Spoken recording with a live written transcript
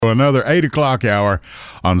Another 8 o'clock hour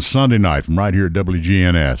on Sunday night from right here at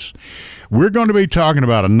WGNS. We're going to be talking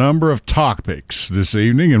about a number of topics this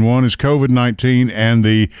evening, and one is COVID-19 and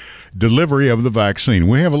the delivery of the vaccine.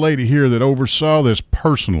 We have a lady here that oversaw this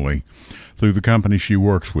personally through the company she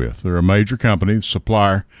works with. They're a major company,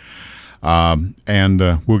 supplier, and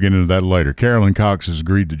we'll get into that later. Carolyn Cox has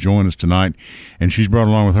agreed to join us tonight, and she's brought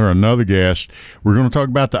along with her another guest. We're going to talk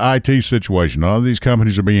about the IT situation. All of these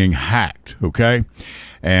companies are being hacked, okay?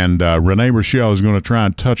 And Renee Rochelle is going to try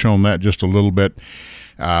and touch on that just a little bit.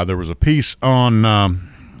 There was a piece on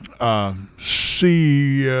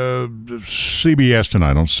CBS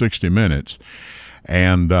tonight on 60 Minutes,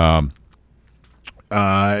 and I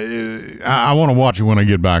want to watch it when I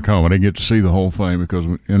get back home. I didn't get to see the whole thing because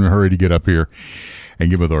I'm in a hurry to get up here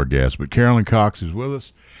and get with our guests. But Carolyn Cox is with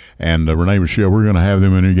us, and Renee Rochelle, we're going to have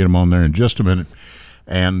them in here, get them on there in just a minute.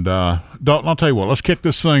 And Dalton, I'll tell you what, let's kick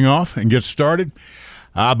this thing off and get started.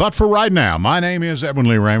 But for right now, my name is Edwin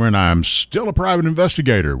Lee Raymer, and I'm still a private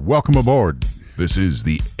investigator. Welcome aboard. This is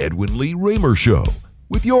the Edwin Lee Raymer Show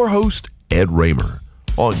with your host, Ed Raymer,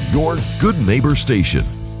 on your Good Neighbor Station,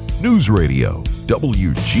 News Radio,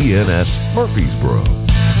 WGNS Murfreesboro.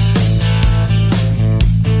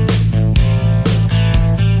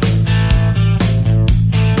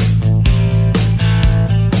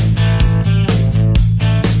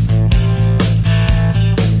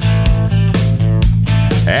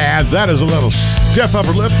 And that is a little stiff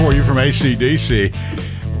upper lip for you from AC/DC.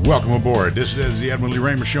 Welcome aboard. This is the Edwin Lee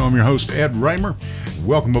Raymer Show. I'm your host, Ed Raymer.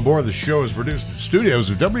 Welcome aboard. The show is produced at the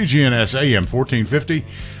studios of WGNS AM 1450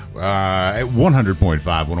 at 100.5,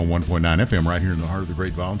 101.9 FM right here in the heart of the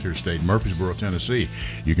great volunteer state, Murfreesboro, Tennessee.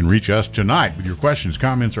 You can reach us tonight with your questions,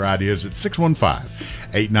 comments, or ideas at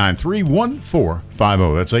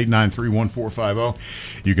 615-893-1450. That's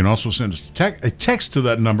 893-1450. You can also send us a text to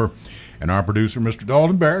that number. And our producer, Mr.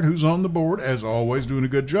 Dalton Barrett, who's on the board, as always, doing a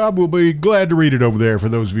good job. We'll be glad to read it over there for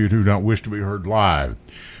those of you who don't wish to be heard live.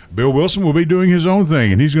 Bill Wilson will be doing his own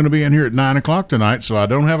thing, and he's going to be in here at 9 o'clock tonight, so I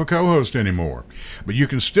don't have a co-host anymore. But you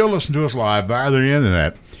can still listen to us live via the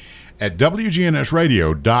internet at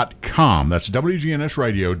WGNSradio.com. That's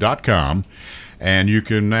WGNSradio.com. And you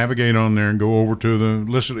can navigate on there and go over to the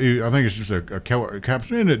listen. I think it's just a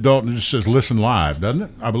caption in it, Dalton. It just says listen live, doesn't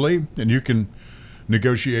it? I believe. And you can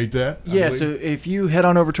negotiate that? Yeah, so if you head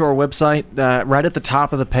on over to our website, right at the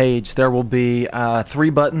top of the page, there will be 3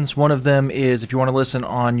 buttons. One of them is if you want to listen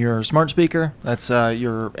on your smart speaker. That's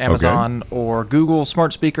your Amazon or Google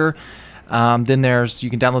smart speaker. Then you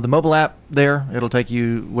can download the mobile app there. It'll take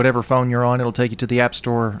you, whatever phone you're on, it'll take you to the App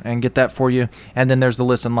Store and get that for you. And then there's the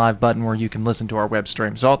Listen Live button where you can listen to our web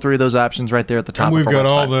stream. So all 3 of those options right there at the top of our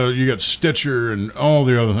website. And we've got you got Stitcher and all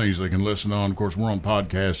the other things they can listen on. Of course, we're on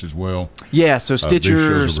podcast as well. Yeah, so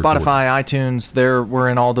Stitcher, Spotify, iTunes, we're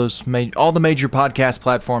in all those all the major podcast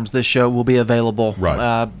platforms. This show will be available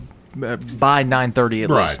by 9:30 at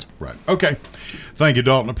least. Right. Okay. Thank you,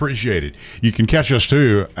 Dalton. Appreciate it. You can catch us,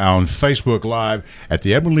 too, on Facebook Live at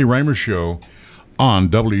the Edwin Lee Raymer Show on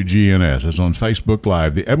WGNS. It's on Facebook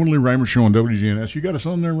Live. The Edwin Lee Raymer Show on WGNS. You got us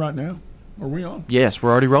on there right now? Are we on? Yes,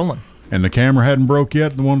 we're already rolling. And the camera hadn't broke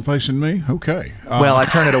yet, the one facing me? Okay. Well, I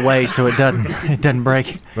turn it away so it doesn't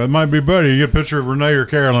break. That might be better. You get a picture of Renee or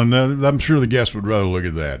Carolyn. I'm sure the guests would rather look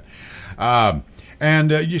at that.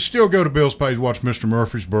 And you still go to Bill's page, watch Mr.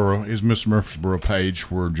 Murfreesboro, his Mr. Murfreesboro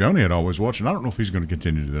page, where Joni had always watched. And I don't know if he's going to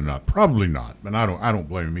continue to do it or not. Probably not. But I don't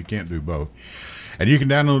blame him. He can't do both. And you can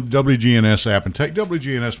download the WGNS app and take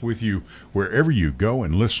WGNS with you wherever you go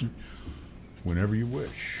and listen whenever you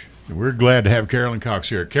wish. And we're glad to have Carolyn Cox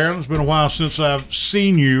here. Carolyn, it's been a while since I've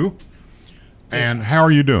seen you. And how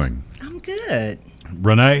are you doing? I'm good.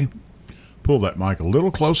 Renee, pull that mic a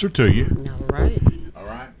little closer to you. All right.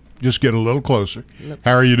 Just get a little closer.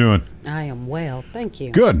 How are you doing? I am well, thank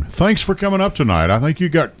you. Good. Thanks for coming up tonight. I think you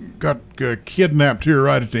got kidnapped here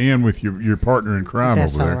right at the end with your partner in crime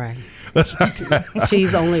over there. That's all right.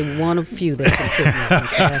 She's only one of few that can kidnap me,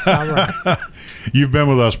 so that's all right. You've been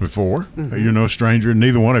with us before. Mm-hmm. You're no stranger.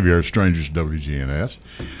 Neither one of you are strangers to WGNS.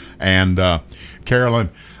 And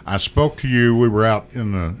Carolyn, I spoke to you. We were out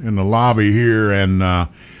in the lobby here, and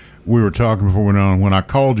we were talking before we went on. When I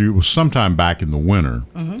called you, it was sometime back in the winter.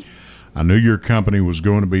 Mm-hmm. I knew your company was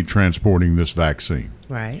going to be transporting this vaccine.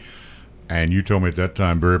 Right. And you told me at that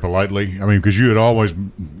time very politely, I mean, because you're always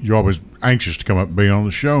anxious to come up and be on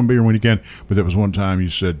the show and be here when you can, but there was one time you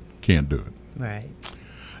said, can't do it. Right.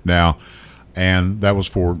 Now, and that was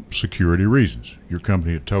for security reasons. Your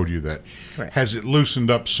company had told you that. Correct. Has it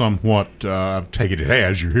loosened up somewhat? I take it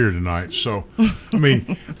has. You're here tonight. So, I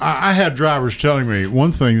mean, I had drivers telling me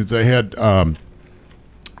one thing that they had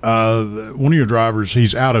one of your drivers,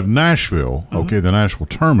 he's out of Nashville, okay, the Nashville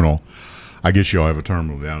terminal. I guess y'all have a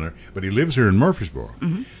terminal down there. But he lives here in Murfreesboro.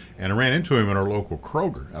 And I ran into him at our local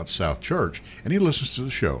Kroger out South Church, and he listens to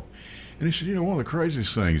the show. And he said, you know, one of the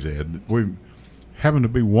craziest things, Ed, that we happen to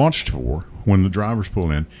be watched for when the drivers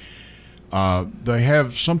pull in, they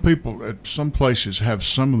have some people at some places have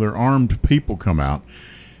some of their armed people come out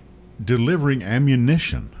delivering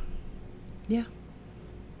ammunition. Yeah.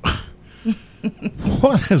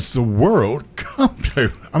 What has the world come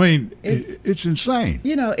to? I mean, it's insane.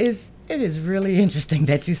 You know, it is really interesting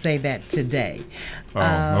that you say that today.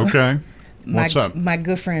 Oh, okay. What's up? My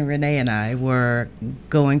good friend Renee and I were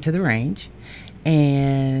going to the range,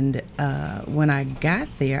 and when I got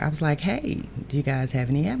there, I was like, hey, do you guys have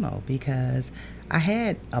any ammo? Because I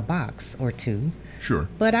had a box or two. Sure.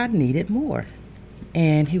 But I needed more.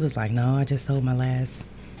 And he was like, no, I just sold my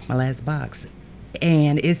last box.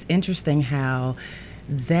 And it's interesting how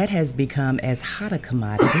that has become as hot a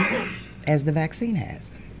commodity as the vaccine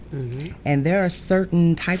has. Mm-hmm. And there are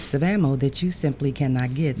certain types of ammo that you simply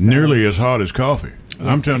cannot get. So. Nearly as hot as coffee. Yes.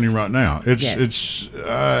 I'm telling you right now.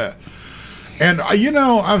 And you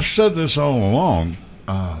know, I've said this all along.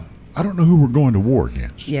 I don't know who we're going to war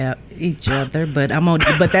against. Yeah, each other. But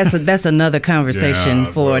But that's another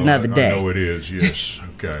conversation for another day. I know it is. Yes.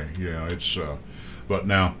 Okay. Yeah. It's. But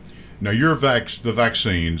now the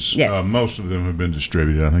vaccines. Yes. Most of them have been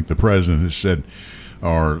distributed. I think the president has said,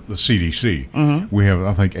 or the CDC. Mm-hmm. We have,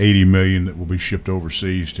 I think, 80 million that will be shipped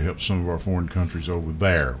overseas to help some of our foreign countries over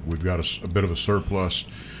there. We've got a bit of a surplus.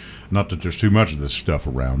 Not that there's too much of this stuff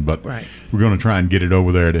around, but we're going to try and get it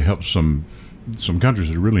over there to help some countries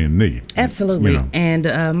that are really in need. Absolutely. You know.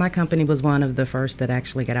 And my company was one of the first that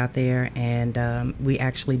actually got out there, and we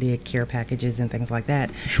actually did care packages and things like that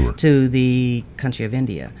to the country of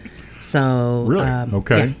India. So really?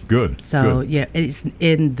 Okay. Yeah. Good. So good. Yeah, it's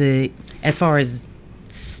as far as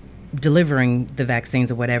delivering the vaccines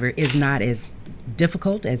or whatever is not as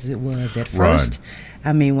difficult as it was at first.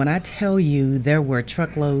 I mean, when I tell you there were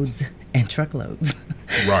truckloads and truckloads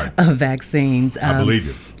of vaccines, I believe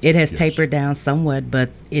you. It has tapered down somewhat, but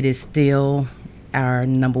it is still our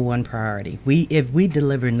number one priority. If we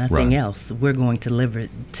deliver nothing else, we're going to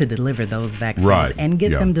deliver those vaccines and get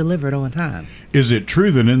them delivered on time. Is it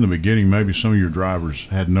true that in the beginning maybe some of your drivers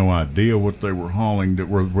had no idea what they were hauling? That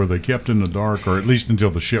were they kept in the dark, or at least until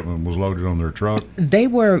the shipment was loaded on their truck? They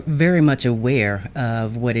were very much aware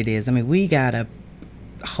of what it is. I mean, we got a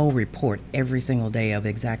whole report every single day of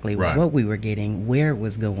exactly what we were getting, where it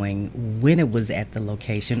was going, when it was at the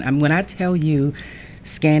location. I mean, when I tell you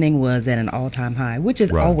scanning was at an all-time high, which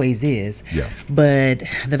it always is, but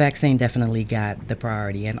the vaccine definitely got the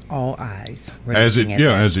priority, and all eyes were looking at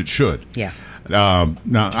that. As it should. Yeah. Now,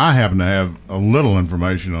 I happen to have a little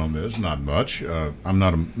information on this, not much. I'm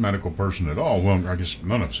not a medical person at all. Well, I guess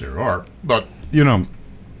none of us here are. But, you know,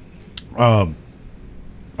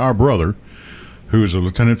 our brother, who is a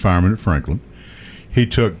lieutenant fireman at Franklin, he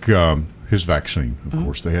took his vaccine. Of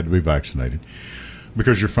course, they had to be vaccinated.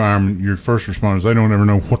 Because your firemen, your first responders, they don't ever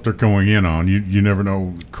know what they're going in on. You never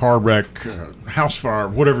know, car wreck, house fire,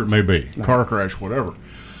 whatever it may be, car crash, whatever.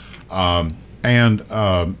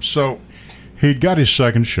 So he'd got his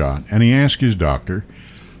second shot, and he asked his doctor,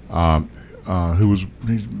 who was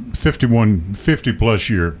 50-plus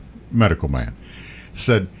year medical man,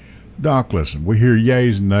 said, Doc, listen, we hear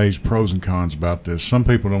yays and nays, pros and cons about this. Some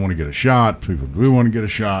people don't want to get a shot. People do want to get a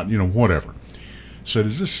shot, whatever. Said,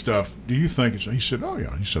 is this stuff, do you think it's, he said, oh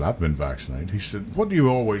yeah. He said, I've been vaccinated. He said, what do you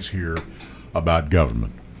always hear about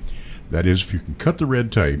government? That is, if you can cut the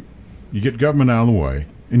red tape, you get government out of the way,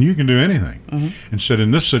 and you can do anything. Mm-hmm. And said,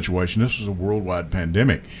 in this situation, this was a worldwide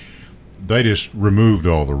pandemic, they just removed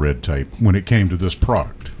all the red tape when it came to this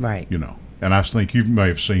product. Right. And I think you may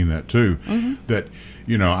have seen that too, that,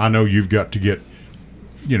 I know you've got to get,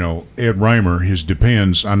 Ed Raymer, his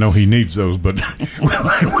Depends. I know he needs those, but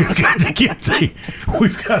we've got to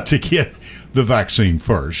get the vaccine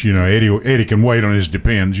first. Eddie can wait on his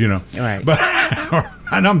Depends. Right. But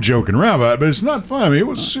and I'm joking around about it, but it's not fun. I mean, it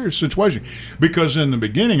was a serious situation because in the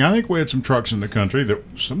beginning, I think we had some trucks in the country that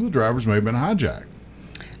some of the drivers may have been hijacked.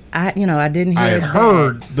 I didn't hear. I had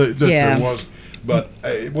heard that there was. But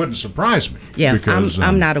it wouldn't surprise me. Yeah, because,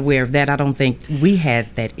 I'm not aware of that. I don't think we had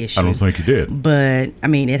that issue. I don't think you did. But, I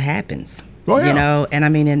mean, it happens. Oh, yeah. And I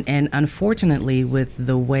mean, and unfortunately, with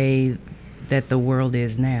the way that the world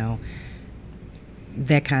is now,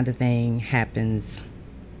 that kind of thing happens,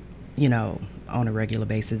 on a regular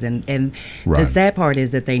basis. And the sad part is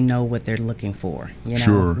that they know what they're looking for,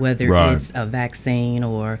 Sure. whether it's a vaccine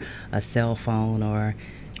or a cell phone or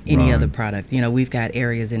any other product. We've got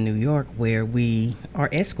areas in New York where we are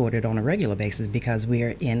escorted on a regular basis because we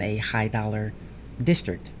are in a high dollar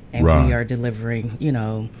district, and we are delivering,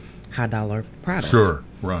 high dollar products. Sure,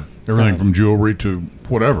 right. Everything from jewelry to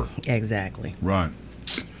whatever. Exactly. Right.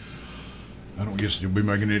 I don't guess you'll be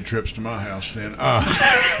making any trips to my house then.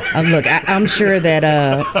 Look, I'm sure that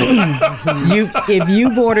if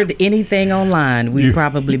you've ordered anything online, we've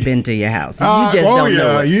probably been to your house. You just don't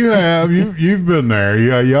know it. You have. You've been there.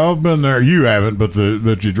 Yeah, y'all have been there. You haven't, but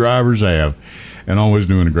your drivers have, and always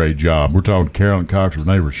doing a great job. We're talking to Carolyn Cox. Her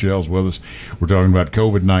neighbor Shell's with us. We're talking about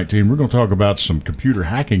COVID-19. We're going to talk about some computer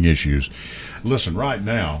hacking issues. Listen, right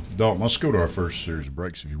now, Dalton, let's go to our first series of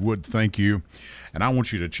breaks, if you would. Thank you. And I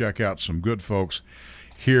want you to check out some good folks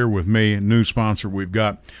here with me. New sponsor, we've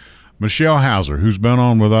got Michelle Hauser, who's been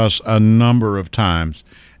on with us a number of times,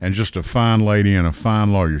 and just a fine lady and a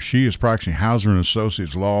fine lawyer. She is practicing Hauser &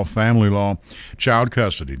 Associates law, family law, child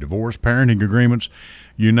custody, divorce, parenting agreements,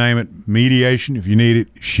 you name it, mediation. If you need it,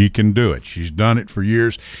 she can do it. She's done it for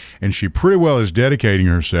years, and she pretty well is dedicating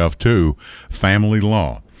herself to family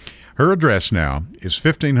law. Her address now is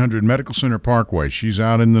 1500 Medical Center Parkway. She's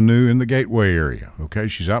out in the Gateway area. Okay,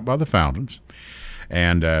 she's out by the fountains,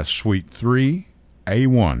 and Suite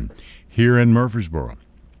 3A1 here in Murfreesboro.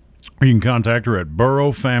 You can contact her at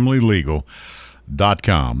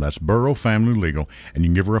burrowfamilylegal.com. That's Burrow Family Legal, and you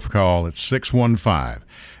can give her a call at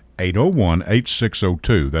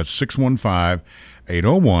 615-801-8602. That's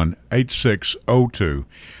 615-801-8602.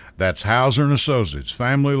 That's Hauser & Associates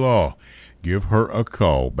Family Law. Give her a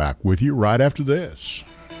call. Back with you right after this.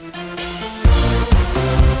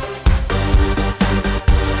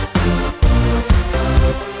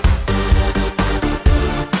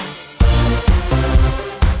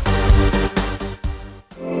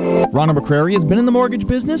 Ronna McCrary has been in the mortgage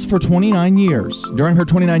business for 29 years. During her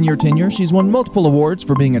 29-year tenure, she's won multiple awards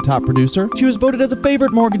for being a top producer. She was voted as a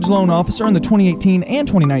favorite mortgage loan officer in the 2018 and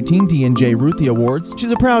 2019 D&J Ruthie Awards.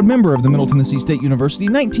 She's a proud member of the Middle Tennessee State University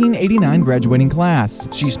 1989 graduating class.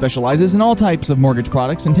 She specializes in all types of mortgage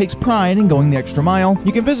products and takes pride in going the extra mile.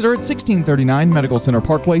 You can visit her at 1639 Medical Center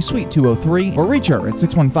Parkway, Suite 203, or reach her at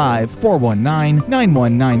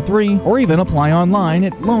 615-419-9193, or even apply online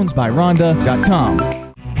at loansbyronda.com.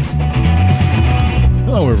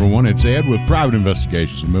 Hello, everyone. It's Ed with Private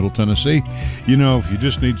Investigations in Middle Tennessee. If you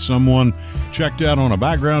just need someone checked out on a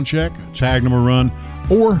background check, tag them a run,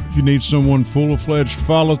 or if you need someone full-fledged to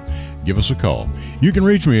follow, give us a call. You can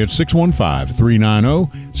reach me at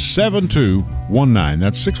 615-390-7219.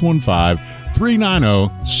 That's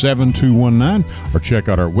 615-390-7219, or check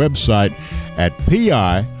out our website at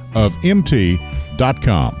piofmt.com.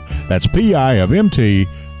 That's piofmt.com.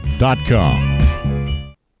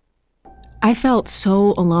 I felt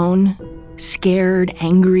so alone, scared,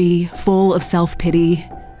 angry, full of self-pity.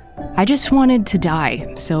 I just wanted to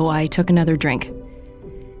die, so I took another drink.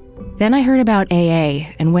 Then I heard about AA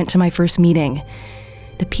and went to my first meeting.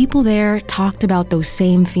 The people there talked about those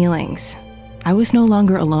same feelings. I was no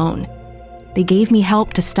longer alone. They gave me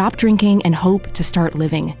help to stop drinking and hope to start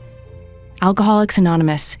living. Alcoholics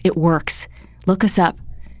Anonymous, it works. Look us up.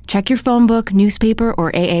 Check your phone book, newspaper,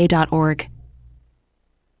 or aa.org.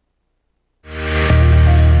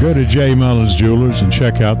 Go to J. Mullins Jewelers and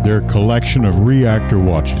check out their collection of reactor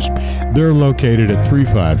watches. They're located at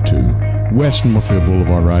 352 West Northfield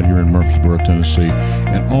Boulevard right here in Murfreesboro, Tennessee.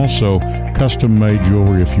 And also custom-made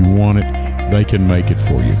jewelry. If you want it, they can make it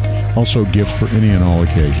for you. Also gifts for any and all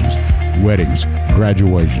occasions. Weddings,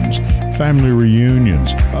 graduations, family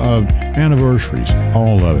reunions, anniversaries,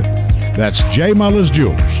 all of it. That's J. Mullins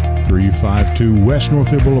Jewelers, 352 West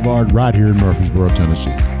Northfield Boulevard right here in Murfreesboro,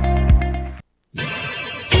 Tennessee.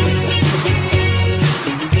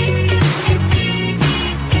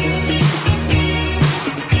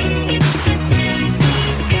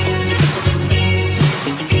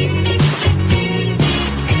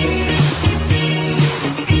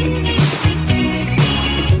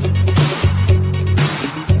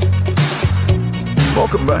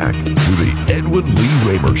 Welcome back to the Edwin Lee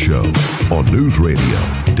Raymer Show on News Radio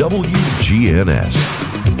WGNS.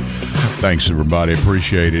 Thanks, everybody.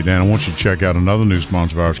 Appreciate it. And I want you to check out another new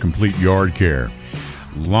sponsor of ours, Complete Yard Care.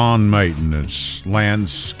 Lawn maintenance,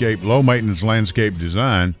 low maintenance landscape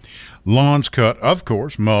design, lawns cut, of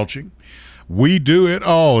course, mulching. We do it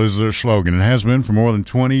all is their slogan. It has been for more than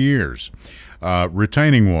 20 years.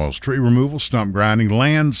 Retaining walls, tree removal, stump grinding,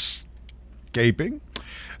 landscaping.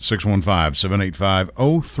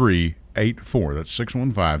 615-785-0384. That's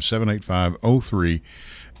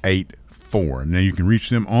 615-785-0384. Now you can reach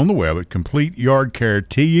them on the web at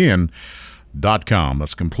CompleteYardCareTN.com. CompleteYardCare.com.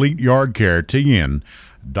 That's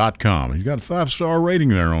CompleteYardCare.com. He's got a 5-star rating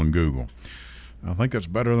there on Google. I think that's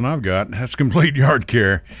better than I've got. That's Complete Yard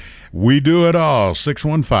Care. We do it all.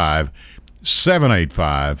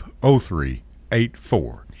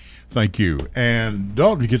 615-785-0384. Thank you. And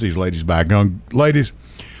Dalton, you get these ladies back on. Ladies,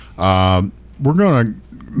 we're going to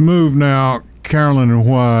move now. Carolyn, and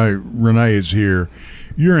why Renee is here.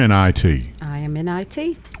 You're in IT. I am in IT.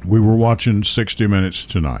 We were watching 60 Minutes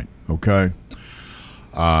tonight, okay?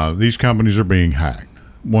 These companies are being hacked.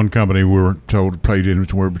 One company we were told paid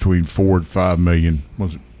anywhere between $4 to $5 million.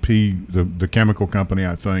 Was it the chemical company,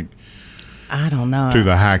 I think? I don't know. To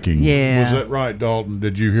the hacking. Yeah. Was that right, Dalton?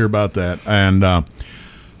 Did you hear about that? And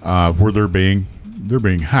where they're being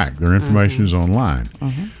hacked. Their information is online.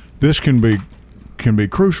 Mm-hmm. This can be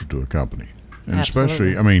crucial to a company. And Absolutely.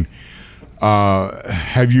 especially, I mean,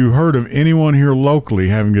 have you heard of anyone here locally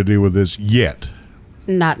having to deal with this yet?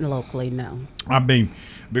 Not locally, no. I mean,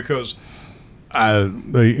 because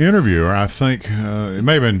the interviewer, I think it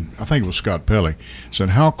may have been, I think it was Scott Pelley, said,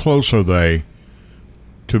 how close are they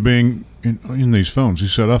to being in these phones? He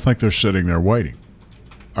said, I think they're sitting there waiting.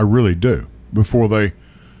 I really do. Before they,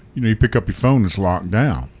 you pick up your phone, it's locked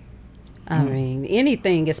down. I mean,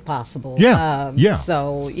 anything is possible. Yeah. Yeah.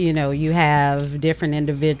 So, you have different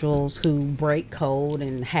individuals who break code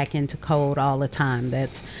and hack into code all the time.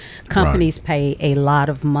 Companies pay a lot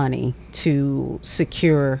of money to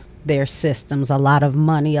secure their systems, a lot of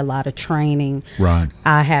money, a lot of training. Right.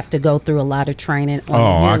 I have to go through a lot of training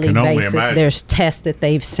on a yearly basis. Imagine. There's tests that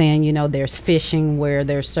they've sent, there's phishing where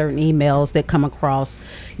there's certain emails that come across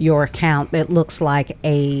your account that looks like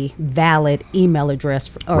a valid email address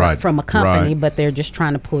from a company, but they're just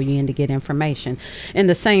trying to pull you in to get information. And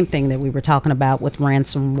the same thing that we were talking about with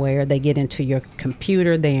ransomware, they get into your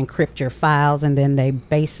computer, they encrypt your files, and then they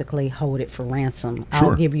basically hold it for ransom.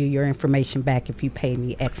 Sure. I'll give you your information back if you pay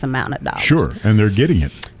me X amount of dollars. Sure, and they're getting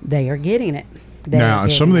it. They are getting it. Now,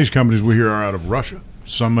 some of these companies we hear are out of Russia.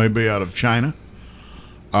 Some may be out of China.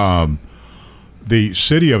 The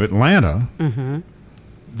city of Atlanta,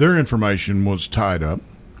 their information was tied up,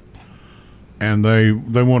 and they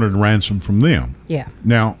wanted ransom from them. Yeah.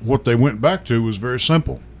 Now, what they went back to was very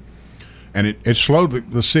simple, and it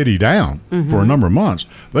slowed the city down for a number of months.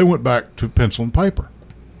 They went back to pencil and paper.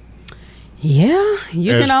 Yeah,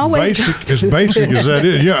 you can always as basic as that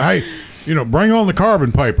is. Yeah, hey, bring on the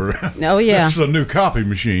carbon paper. Oh yeah, that's the new copy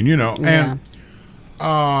machine. And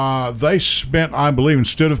they spent, I believe,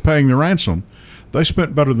 instead of paying the ransom, they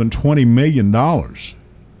spent better than $20 million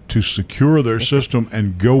to secure their system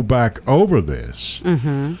and go back over this,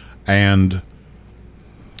 and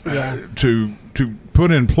to put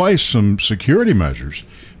in place some security measures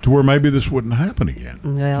to where maybe this wouldn't happen again.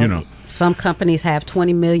 Well, some companies have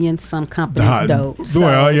 20 million, some companies don't. So.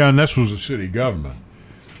 Well, yeah, and this was a city government.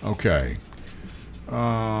 Okay.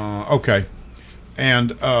 Okay.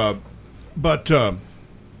 And, but, I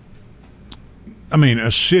mean, a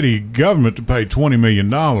city government to pay $20 million,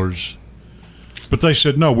 but they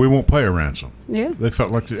said, no, we won't pay a ransom. Yeah. They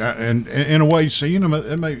felt like, and in a way, so,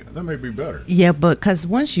 that may be better. Yeah, but because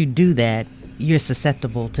once you do that, you're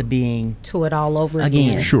susceptible to being to it all over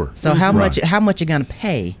again. Sure. So how much you're going to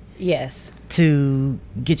pay? Yes. To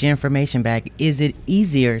get your information back? Is it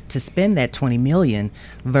easier to spend that $20 million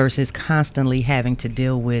versus constantly having to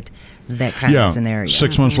deal with that kind of scenario?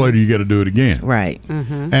 6 months later, you got to do it again. Right.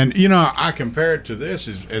 And I compare it to this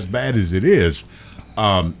as bad as it is.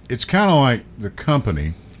 It's kind of like the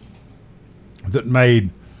company that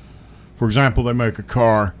made, for example, they make a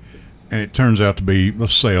car, and it turns out to be,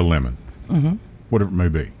 let's say, a lemon. Whatever it may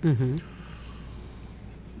be.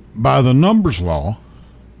 By the numbers law,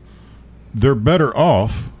 they're better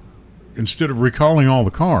off, instead of recalling all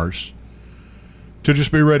the cars, to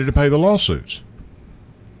just be ready to pay the lawsuits.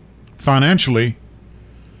 Financially,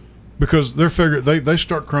 because they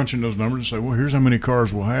start crunching those numbers and say, well, here's how many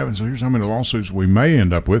cars we'll have, and so here's how many lawsuits we may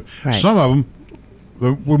end up with. Right. Some of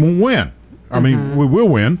them we won't win. I mean, we will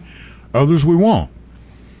win. Others we won't.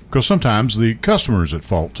 Because sometimes the customer is at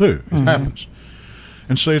fault too. It happens.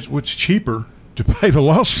 And so it's cheaper to pay the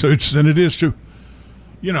lawsuits than it is to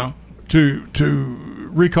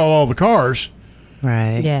recall all the cars.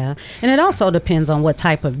 Right. Yeah. And it also depends on what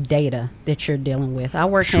type of data that you're dealing with. I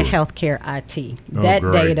work in healthcare IT. That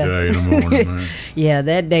great data. Day in the morning, man. Yeah,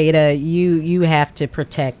 that data, you have to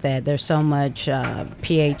protect that. There's so much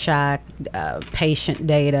PHI, patient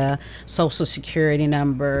data, social security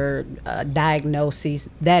number, diagnoses.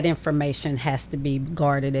 That information has to be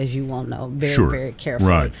guarded, as you well know, very, very carefully.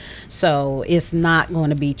 Right. So it's not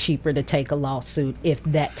going to be cheaper to take a lawsuit if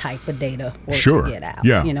that type of data were to get out.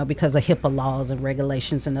 Yeah. Because of HIPAA laws and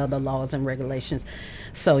regulations and other laws and regulations.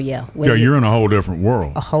 So you're in a whole different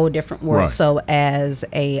world. A whole different world. Right. So as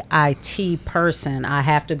a IT person, I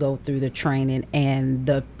have to go through the training, and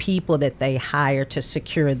the people that they hire to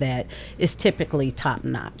secure that is typically top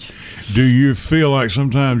notch. Do you feel like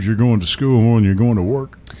sometimes you're going to school more than you're going to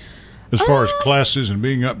work, as far as classes and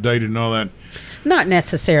being updated and all that? Not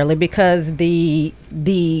necessarily, because the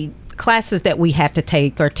classes that we have to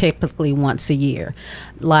take are typically once a year,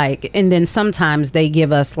 and then sometimes they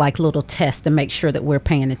give us like little tests to make sure that we're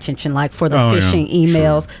paying attention, like for the phishing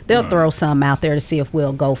emails. Sure. They'll throw some out there to see if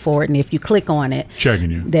we'll go for it, and if you click on it,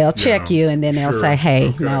 they'll check you, and then they'll say,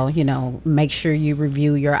 hey, no, make sure you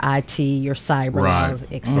review your IT, your cyber laws,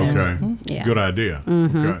 etc. Okay. Yeah. Good idea.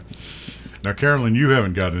 Okay. Now, Carolyn, you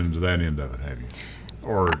haven't gotten into that end of it, have you?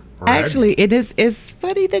 Or actually, it's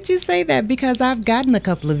funny that you say that, because I've gotten a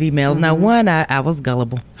couple of emails. Now, one, I was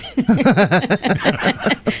gullible.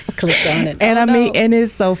 Clicked on it. And and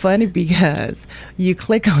it's so funny because you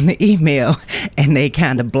click on the email and they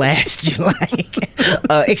kind of blast you like,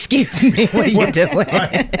 excuse me, what are you doing?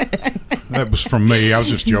 That was from me. I was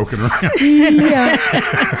just joking around.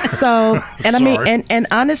 Yeah. So, and and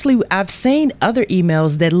honestly, I've seen other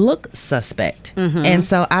emails that look suspect. And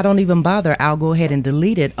so I don't even bother. I'll go ahead and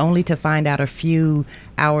delete it, only to find out a few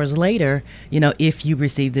hours later, if you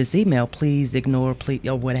receive this email, please ignore,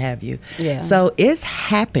 or what have you. Yeah. So it's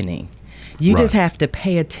happening. You just have to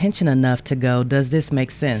pay attention enough to go, does this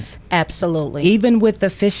make sense? Absolutely. Even with the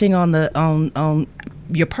phishing on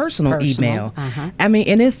your personal email.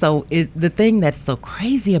 And it's the thing that's so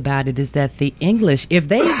crazy about it is that the English, if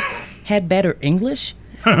they had better English,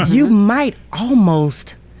 you might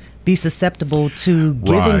almost be susceptible to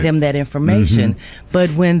giving them that information.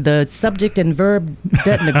 But when the subject and verb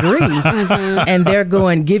doesn't agree, and they're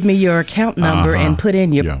going, give me your account number and put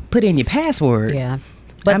in your password. Yeah.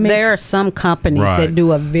 But there are some companies that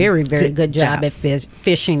do a very, very good job at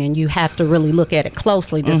phishing, and you have to really look at it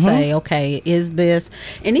closely to say, okay, is this,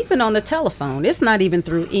 and even on the telephone, it's not even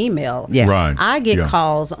through email. Yeah. Right. I get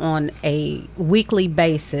calls on a weekly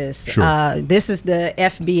basis. Sure. This is the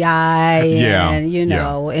FBI, and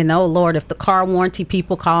and oh Lord, if the car warranty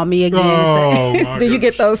people call me again, do you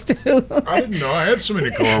get those too? I didn't know I had so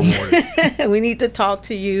many car warranties. We need to talk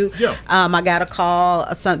to you. Yeah. I got a call.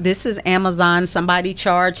 This is Amazon. Somebody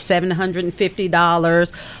charged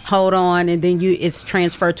 $750. Hold on, and then it's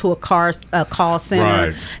transferred to a call center.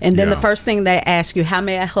 Right. And then the first thing they ask you, how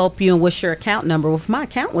may I help you, and what's your account number? Well, if my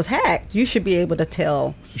account was hacked, you should be able to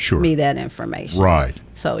tell me that information. Right.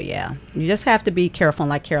 So you just have to be careful. And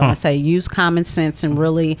like Carolyn say, use common sense and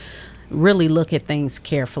really, really look at things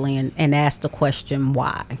carefully and ask the question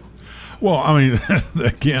why. Well,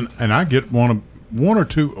 again, and I get one or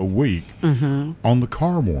two a week on the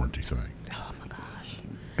car warranty thing.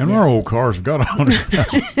 And our old cars have got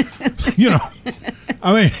 100,000.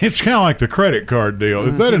 It's kind of like the credit card deal.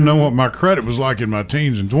 If they didn't know what my credit was like in my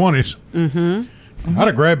teens and 20s, I'd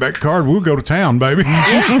have grabbed that card. We'll go to town, baby.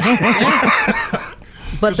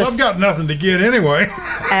 But I've got nothing to get anyway.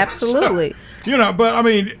 Absolutely. So, but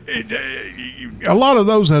a lot of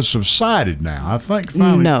those have subsided now. I think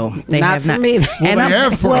finally. No, they have not. Me. Well, they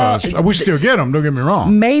have for us. We still get them. Don't get me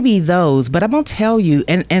wrong. Maybe those, but I'm gonna tell you,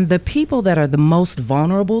 and the people that are the most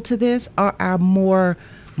vulnerable to this are our more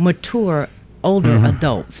mature, older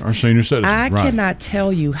adults. Our senior citizens. I cannot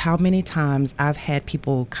tell you how many times I've had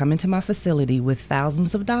people come into my facility with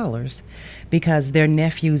thousands of dollars because their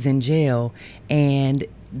nephew's in jail and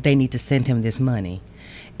they need to send him this money.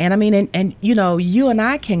 And and you and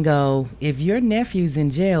I can go, if your nephew's in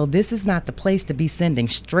jail, this is not the place to be sending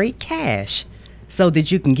straight cash so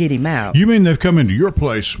that you can get him out. You mean they've come into your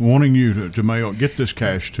place wanting you to get this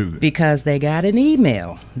cash to them? Because they got an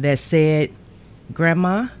email that said,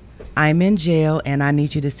 Grandma, I'm in jail and I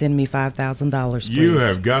need you to send me $5,000, please. You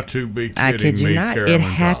have got to be kidding me, I kid you not. Carolyn. It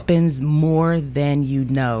happens more than you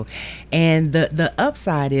know. And the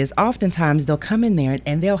upside is oftentimes they'll come in there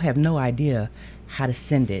and they'll have no idea how to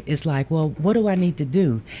send it. It's like, well, what do I need to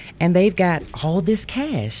do? And they've got all this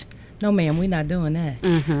cash. No, ma'am, we're not doing that.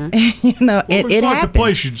 It happens. The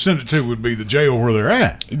place you'd send it to would be the jail where they're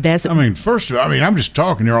at. First of all, I'm just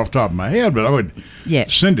talking here off the top of my head, but I would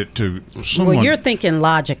send it to someone. Well, you're thinking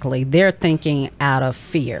logically. They're thinking out of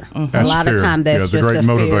fear. That's a lot fear. of time that's the just great a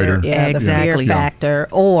motivator. fear. Yeah, the fear factor.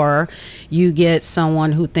 Or you get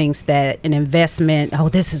someone who thinks that an investment,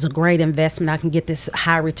 this is a great investment. I can get this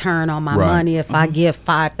high return on my money. If I give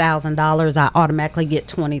 $5,000, I automatically get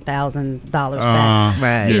 $20,000 back.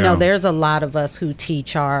 Right. There's there's a lot of us who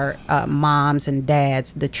teach our moms and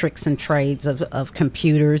dads the tricks and trades of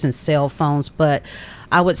computers and cell phones. But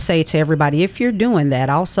I would say to everybody, if you're doing that,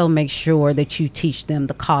 also make sure that you teach them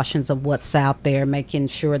the cautions of what's out there, making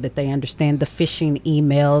sure that they understand the phishing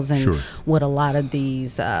emails and what a lot of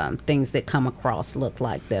these things that come across look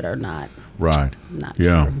like that are not not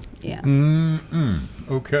true. Yeah.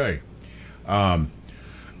 Okay.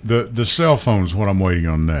 The cell phone is what I'm waiting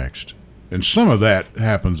on next. And some of that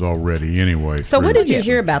happens already anyway. So what did you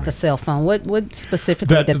hear about the cell phone? What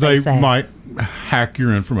specifically did they say? They might hack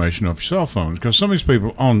your information off your cell phones, because some of these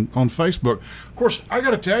people on Facebook, of course, I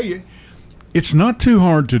got to tell you, it's not too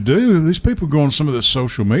hard to do. These people go on some of this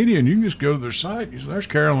social media, and you can just go to their site. And you say, there's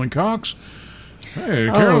Carolyn Cox. Hey,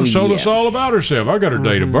 Carolyn's told us all about herself. I've got her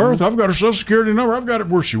date of birth. I've got her social security number. I've got it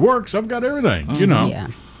where she works. I've got everything, you know. Yeah.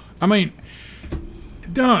 I mean,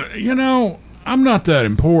 I'm not that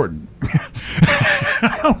important.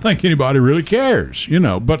 I don't think anybody really cares,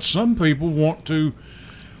 but some people want to.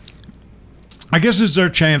 I guess it's their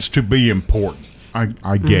chance to be important,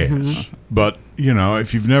 I guess. But,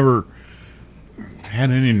 if you've never had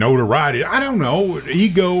any notoriety, I don't know,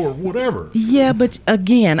 ego or whatever. Yeah, but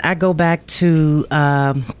again, I go back to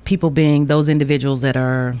people being those individuals that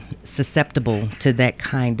are susceptible to that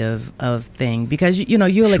kind of thing, because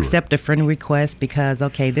you'll accept a friend request because,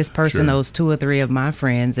 okay, this person knows 2 or 3 of my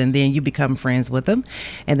friends, and then you become friends with them,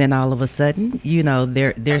 and then all of a sudden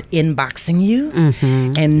they're inboxing you,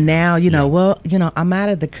 and now I'm out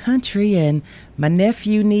of the country and my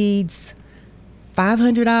nephew needs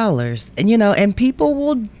 $500, and people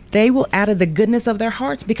will out of the goodness of their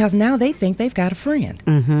hearts, because now they think they've got a friend.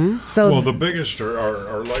 So the biggest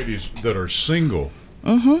are ladies that are single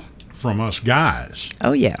from us guys.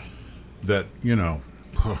 Oh yeah. That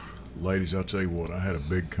ladies, I'll tell you what, I had a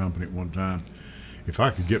big company at one time. If I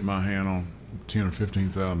could get my hand on $10,000 or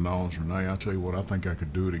 $15,000, Renee, I'll tell you what, I think I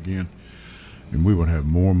could do it again, and we would have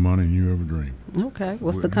more money than you ever dreamed. Okay,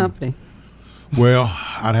 what's the company? Well,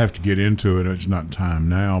 I'd have to get into it. It's not time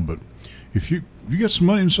now, but if you got some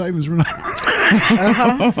money in savings, Renee.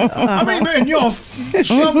 I mean, man,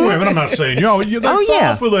 some women, I'm not saying y'all, they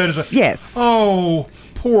fall for that. Like, yes. Oh,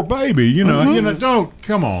 poor baby, don't,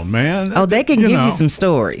 come on, man. Oh, they can give you some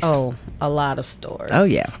stories. Oh, a lot of stories. Oh,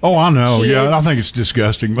 yeah. Oh, I know. Kids. Yeah, I think it's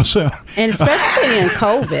disgusting myself. And especially in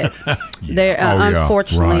COVID.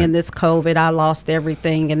 Unfortunately, in this COVID, I lost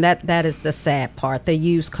everything. And that is the sad part. They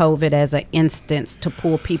use COVID as an instance to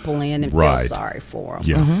pull people in and feel sorry for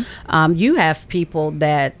them. Yeah. You have people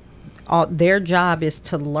that their job is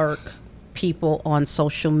to lurk people on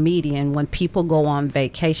social media. And when people go on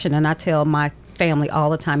vacation, and I tell my family all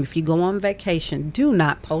the time, if you go on vacation, do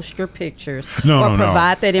not post your pictures or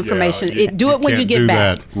provide that information. Do it when you get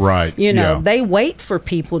back. That. Right. They wait for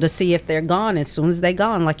people to see if they're gone. As soon as they're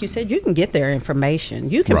gone, like you said, you can get their information.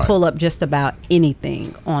 You can pull up just about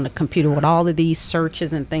anything on a computer with all of these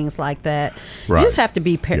searches and things like that. You just have to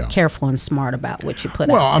be careful and smart about what you put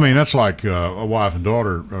out. Well, I mean, that's like a wife and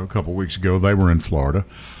daughter a couple of weeks ago. They were in Florida,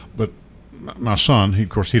 but my son, he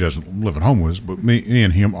doesn't live at home with us, but me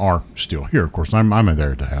and him are still here. Of course, I'm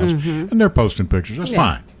there at the house, and they're posting pictures. That's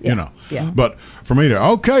fine, Yeah. But for me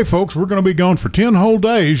okay, folks, we're going to be gone for 10 whole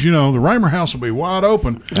days. The Raymer house will be wide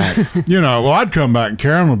open. Well, I'd come back and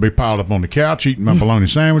Karen would be piled up on the couch eating my bologna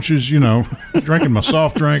sandwiches, drinking my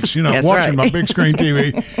soft drinks, watching my big screen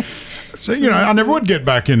TV. So, I never would get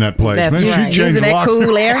back in that place. That's man. right. Using that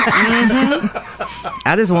cool air.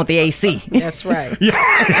 I just want the AC. That's right.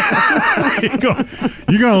 Yeah. You're going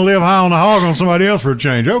to live high on the hog on somebody else for a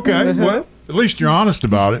change. Okay. Well, at least you're honest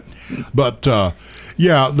about it. But,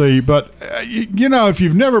 if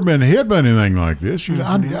you've never been hit by anything like this,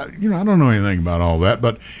 I don't know anything about all that.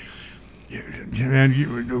 But, man,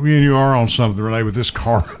 you are on something related with this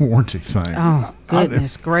car warranty thing. Oh,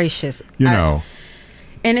 goodness gracious.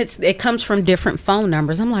 And it comes from different phone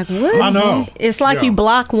numbers. I'm like, what? I know. It's like you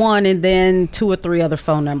block one and then 2 or 3 other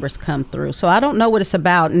phone numbers come through. So I don't know what it's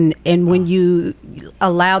about. And when you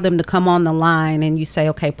allow them to come on the line and you say,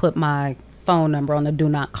 okay, put my phone number on the do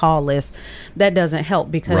not call list, that doesn't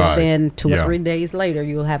help, because then 2 or 3 days later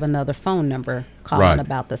you'll have another phone number calling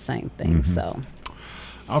about the same thing. So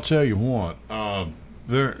I'll tell you what,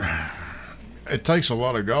 it takes a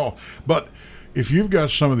lot of gall, but if you've got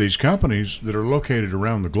some of these companies that are located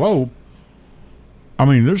around the globe, I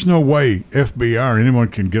mean, there's no way FBI or anyone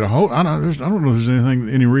can get a hold. I don't know if there's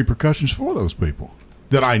any repercussions for those people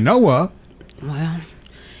that I know of. Well,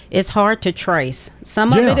 It's hard to trace.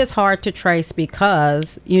 Some of it is hard to trace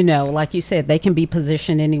because, like you said, they can be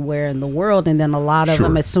positioned anywhere in the world. And then a lot of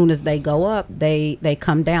them, as soon as they go up, they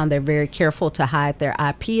come down. They're very careful to hide their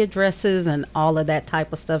IP addresses and all of that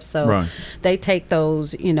type of stuff. So they take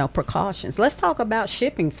those, precautions. Let's talk about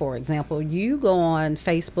shipping, for example. You go on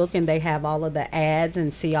Facebook and they have all of the ads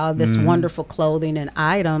and see all this wonderful clothing and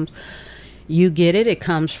items. You get it. It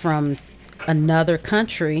comes from another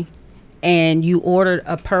country. And you ordered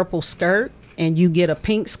a purple skirt and you get a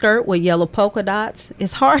pink skirt with yellow polka dots,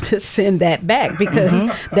 it's hard to send that back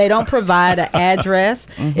because they don't provide an address.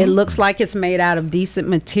 It looks like it's made out of decent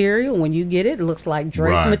material. When you get it, it looks like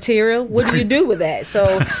drape material. What do you do with that? So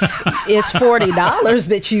it's $40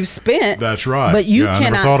 that you've spent. That's right. But you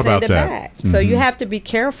cannot send it back. So you have to be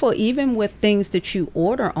careful even with things that you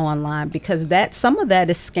order online because some of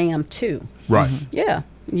that is scam too. Right. Yeah.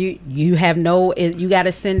 You have you got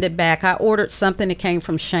to send it back. I ordered something that came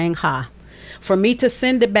from Shanghai. For me to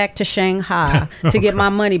send it back to Shanghai to get my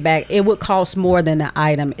money back, it would cost more than the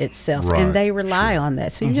item itself. Right. And they rely on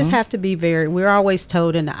that. So you just have to be we're always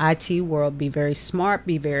told in the IT world, be very smart,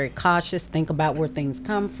 be very cautious, think about where things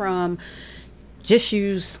come from. Just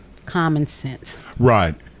use common sense.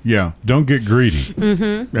 Right. Yeah, don't get greedy.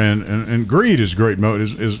 And greed is great.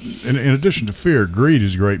 Is in addition to fear, greed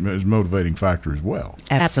is is motivating factor as well.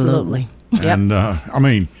 Absolutely. And I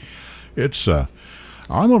mean, it's.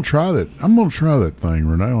 I'm gonna try that. I'm gonna try that thing,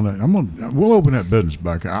 Renee. On that, we'll open that business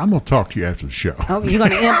back. I'm gonna talk to you after the show. Oh, you're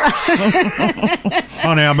gonna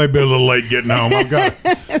Honey, I may be a little late getting home. I've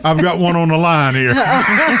got one on the line here, but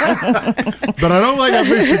I don't think I'll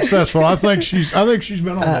be successful. I think she's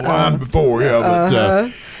been on the line before. Yeah,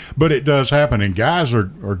 but it does happen, and guys are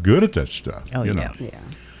good at that stuff. Oh, yeah.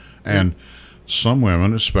 And some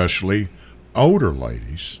women, especially older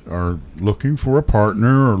ladies, are looking for a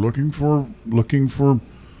partner or looking for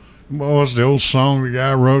what's the old song the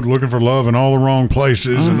guy wrote, looking for love in all the wrong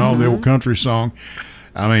places, and all the old country song.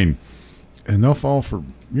 I mean, and they'll fall for it.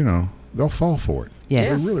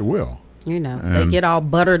 Yes. They really will. They get all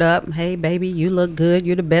buttered up. Hey, baby, you look good.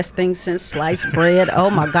 You're the best thing since sliced bread.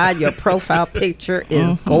 Oh, my God, your profile picture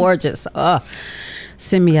is gorgeous.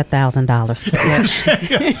 Send me $1,000. Send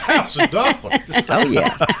me $1,000. Oh,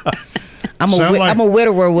 yeah. I'm a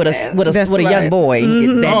widower with a young boy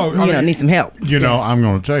that needs some help. I'm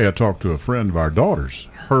going to tell you, I talked to a friend of our daughter's.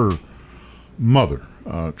 Her mother,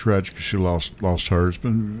 tragically, she lost her. It's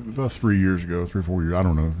been about 3 years ago, 3 or 4 years. I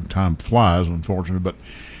don't know. Time flies, unfortunately.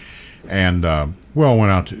 And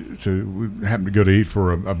went out we happened to go to eat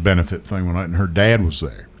for a benefit thing one night, and her dad was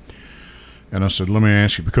there. And I said, let me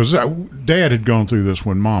ask you, because Dad had gone through this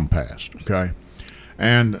when Mom passed, okay?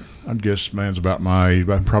 And I'd guess man's about my age,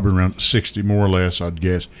 probably around 60 more or less, I'd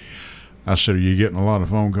guess. I said, are you getting a lot of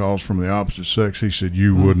phone calls from the opposite sex? He said,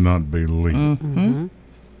 you would not believe.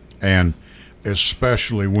 And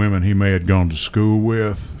especially women he may have gone to school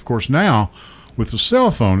with. Of course, now, with the cell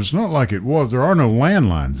phone, it's not like it was. There are no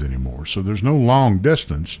landlines anymore, so there's no long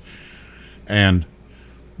distance. And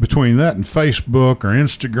between that and Facebook or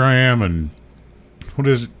Instagram and what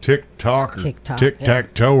is it, TikTok or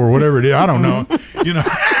Tic-Tac-Toe or whatever it is, I don't know.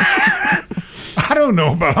 I don't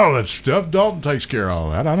know about all that stuff. Dalton takes care of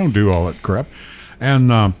all that. I don't do all that crap.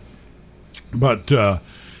 And but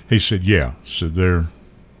he said, so they're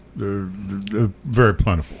very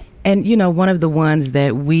plentiful. And, one of the ones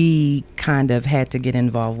that we kind of had to get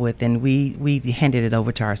involved with, and we handed it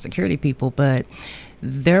over to our security people, but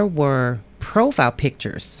there were profile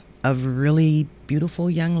pictures of really beautiful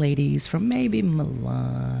young ladies from maybe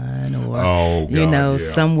Milan or,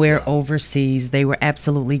 somewhere overseas. They were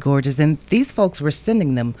absolutely gorgeous. And these folks were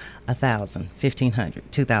sending them $1,000, $1,500,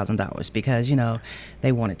 $2,000 because,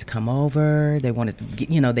 they wanted to come over. They wanted to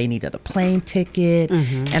get, they needed a plane ticket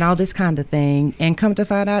and all this kind of thing. And come to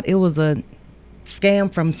find out, it was a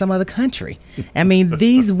scam from some other country. I mean,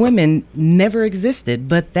 these women never existed,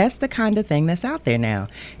 but that's the kind of thing that's out there now.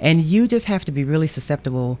 And you just have to be really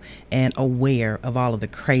susceptible and aware of all of the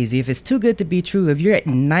crazy. If it's too good to be true, if you're at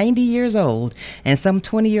 90 years old and some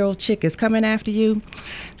 20-year-old chick is coming after you,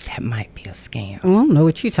 that might be a scam. I don't know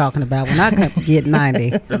what you're talking about when I get 90.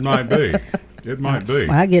 It might be. It might be.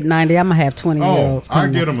 When I get 90, I'm going to have 20-year-olds. I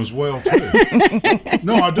get them as well, too.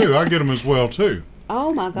 No, I do. I get them as well, too.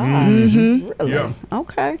 Oh my God! Really? Yeah.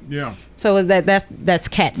 Okay. Yeah. So that's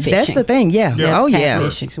catfishing. That's the thing. Yeah. That's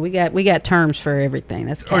catfishing. So we got terms for everything.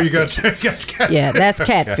 That's catfishing. Oh, you got catfishing. Yeah, that's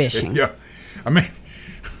catfishing. Yeah. I mean,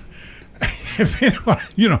 if anybody,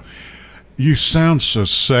 you sound so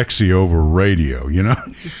sexy over radio. You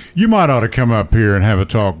might ought to come up here and have a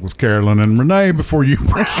talk with Carolyn and Renee before you.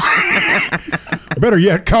 Better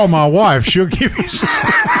yet, call my wife. She'll give you some.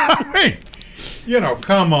 I mean,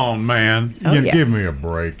 come on, man. Give me a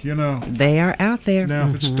break, They are out there. Now,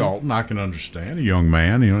 if it's Dalton, I can understand. A young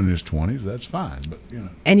man, in his 20s, that's fine. But,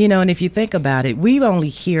 And, and if you think about it, we only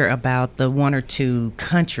hear about the one or two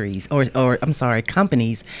countries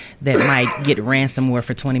companies that might get ransomware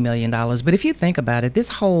for $20 million. But if you think about it, this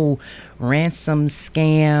whole ransom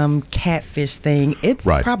scam, catfish thing, it's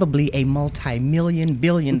probably a multi-million,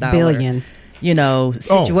 billion-dollar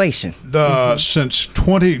situation. Since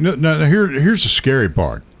 20. Now, here's the scary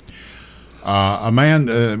part. A man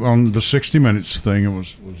on the 60 Minutes thing I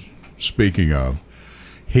was speaking of,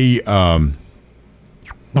 he was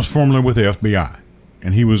formerly with the FBI,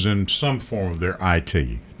 and he was in some form of their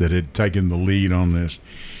IT that had taken the lead on this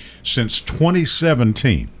since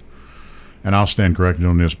 2017. And I'll stand corrected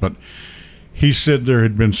on this, but he said there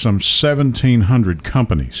had been some 1,700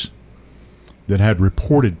 companies that had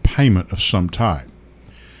reported payment of some type,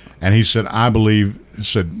 and he said, do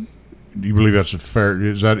you believe that's a fair?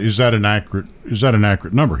 Is that an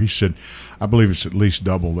accurate number? He said, I believe it's at least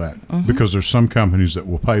double that, because there's some companies that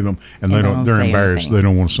will pay them, and they're embarrassed. Anything. They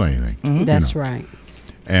don't want to say anything. That's right.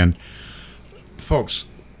 And folks,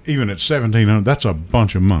 even at 1,700, that's a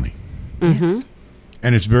bunch of money. Yes.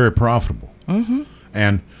 And it's very profitable.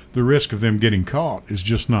 And the risk of them getting caught is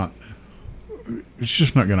just not. It's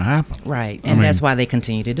just not going to happen. Right, and that's why they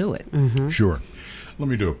continue to do it. Sure. Let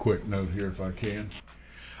me do a quick note here if I can.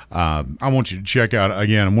 I want you to check out,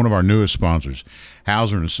 again, one of our newest sponsors,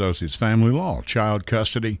 Hauser & Associates Family Law, child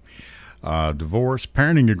custody, divorce,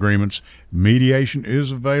 parenting agreements. Mediation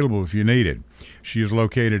is available if you need it. She is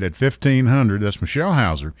located at 1500, that's Michelle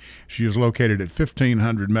Hauser. She is located at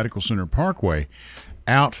 1500 Medical Center Parkway,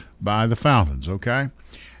 out by the fountains, okay?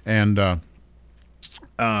 And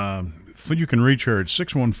you can reach her at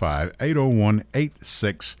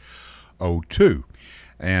 615-801-8602.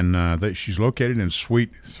 And she's located in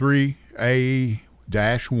Suite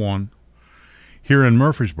 3A-1 here in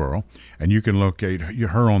Murfreesboro. And you can locate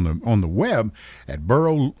her on the web at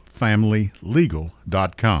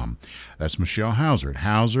burrowfamilylegal.com. That's Michelle Hauser at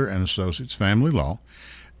Hauser & Associates Family Law,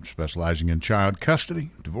 specializing in child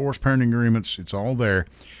custody, divorce, parenting agreements. It's all there.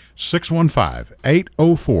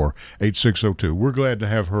 615-804-8602. We're glad to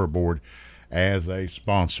have her aboard as a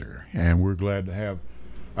sponsor, and we're glad to have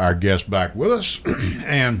our guest back with us.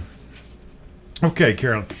 And okay,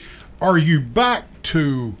 Carolyn, are you back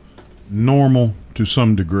to normal to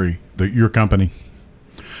some degree, your company?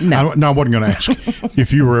 No. I wasn't going to ask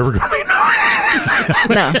if you were ever going to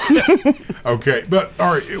be No. Okay, but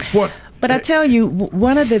all right, what? But I tell you,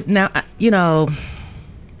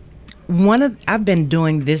 I've been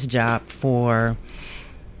doing this job for,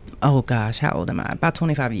 how old am I? About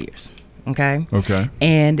 25 years. Okay.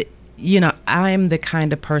 And, I'm the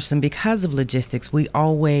kind of person, because of logistics, we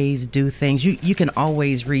always do things. You can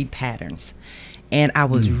always read patterns. And I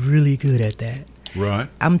was really good at that. Right.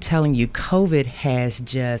 I'm telling you, COVID has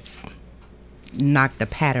just knocked the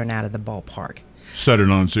pattern out of the ballpark. Set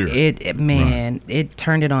it on zero. It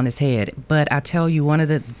turned it on its head. But I tell you, one of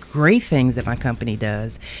the great things that my company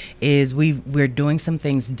does is we're doing some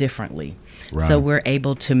things differently. Right. So we're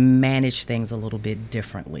able to manage things a little bit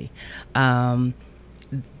differently.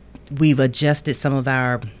 We've adjusted some of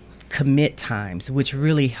our commit times, which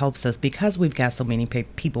really helps us because we've got so many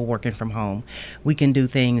people working from home. We can do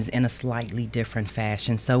things in a slightly different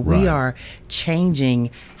fashion. So we are changing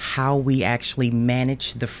how we actually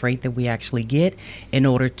manage the freight that we actually get in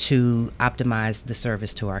order to optimize the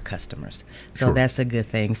service to our customers. So that's a good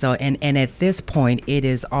thing. So and at this point,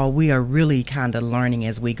 we are really kind of learning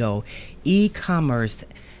as we go. E-commerce,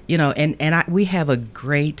 we have a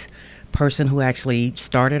great person who actually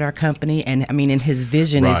started our company, and his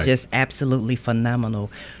vision is just absolutely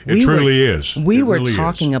phenomenal. It truly is. We were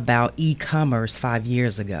talking about e-commerce 5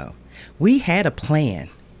 years ago. We had a plan.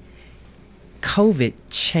 COVID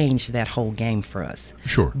changed that whole game for us.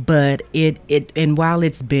 Sure. But and while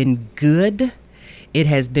it's been good, it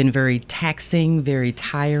has been very taxing, very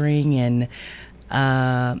tiring, and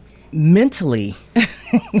mentally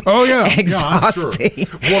exhausting. Yeah,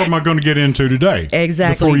 sure. What am I going to get into today?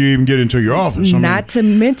 Exactly. Before you even get into your office. Not to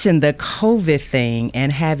mention the COVID thing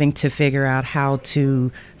and having to figure out how to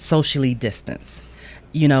socially distance.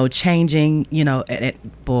 Changing,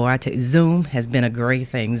 Zoom has been a great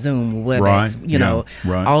thing. Zoom,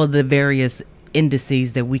 WebEx, all of the various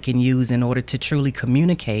indices that we can use in order to truly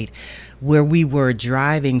communicate. Where we were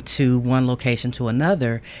driving to one location to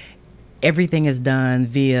another, everything is done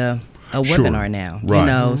via webinar now.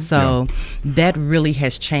 Right. So that really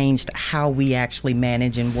has changed how we actually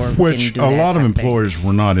manage and work. Which and do a that lot of type employers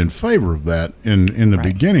were not in favor of that in the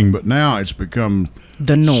beginning, but now it's become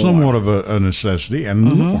the norm. Somewhat of a necessity and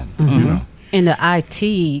the norm. In the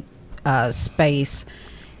IT space,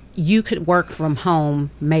 you could work from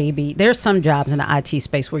home. Maybe there's some jobs in the IT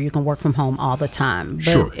space where you can work from home all the time.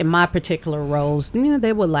 But in my particular roles,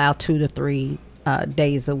 they would allow 2 to 3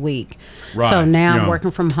 days a week. Right. So now I'm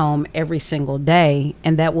working from home every single day,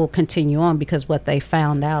 and that will continue on because what they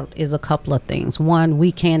found out is a couple of things. One,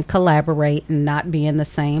 we can collaborate and not be in the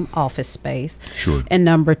same office space. Sure. And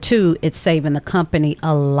number 2, it's saving the company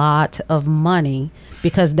a lot of money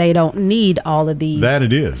because they don't need all of these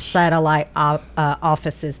satellite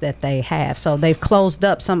offices that they have. So they've closed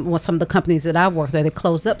up some of the companies that I work there. They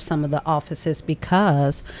closed up some of the offices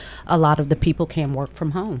because a lot of the people can work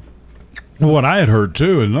from home. What I had heard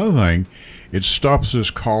too, another thing, it stops us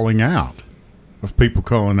calling out of people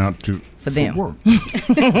calling out for work.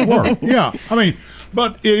 For work. Yeah, I mean,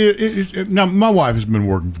 but now my wife has been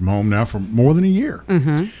working from home now for more than a year,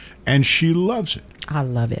 and she loves it. I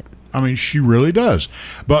love it. I mean, she really does.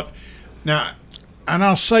 But now, and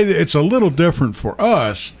I'll say that it's a little different for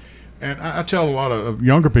us. And I tell a lot of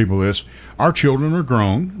younger people this. Our children are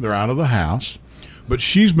grown. They're out of the house. But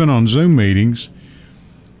she's been on Zoom meetings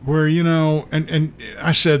where, and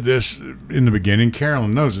I said this in the beginning.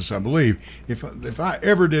 Carolyn knows this, I believe. If I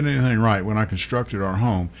ever did anything right when I constructed our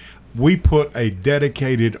home, we put a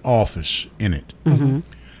dedicated office in it. Mm-hmm.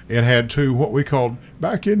 It had 2, what we called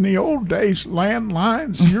back in the old days,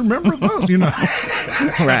 landlines. You remember those,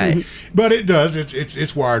 Right. But it does.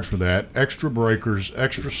 It's wired for that. Extra breakers,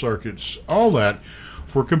 extra circuits, all that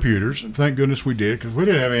for computers. And thank goodness we did, because we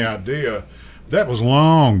didn't have any idea. That was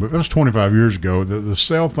long, but that was 25 years ago. The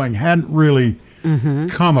cell thing hadn't really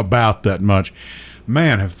come about that much.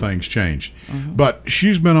 Man, have things changed. Mm-hmm. But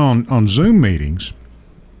she's been on Zoom meetings,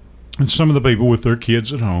 and some of the people with their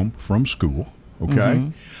kids at home from school,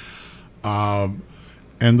 okay?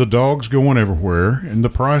 And the dog's going everywhere, and The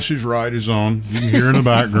Price is Right is on. You can hear in the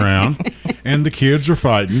background, and the kids are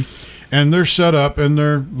fighting, and they're set up in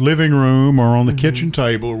their living room or on the kitchen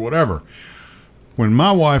table or whatever. When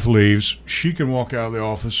my wife leaves, she can walk out of the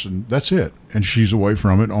office, and that's it. And she's away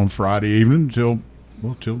from it on Friday evening till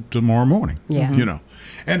tomorrow morning. Yeah.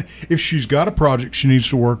 And if she's got a project she needs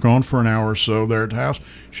to work on for an hour or so there at the house,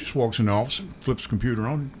 she just walks in the office and flips the computer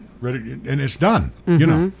on, ready, and it's done.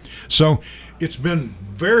 So it's been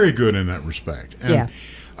very good in that respect. And,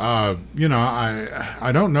 I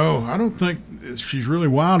don't know. I don't think she's really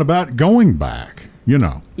wild about going back.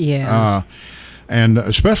 And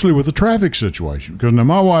especially with the traffic situation, because now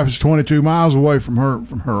my wife is 22 miles away from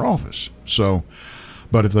her office. So,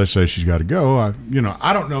 but if they say she's got to go, I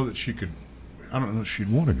don't know that she could. I don't know if she'd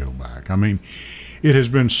want to go back. I mean, it has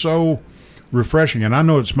been so refreshing, and I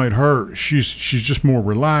know it's made her. She's just more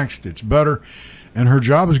relaxed. It's better, and her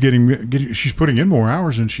job is getting. She's putting in more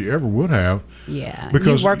hours than she ever would have. Yeah,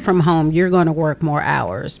 because you work from home, you're going to work more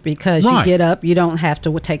hours because you get up. You don't have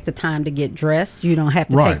to take the time to get dressed. You don't have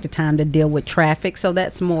to take the time to deal with traffic. So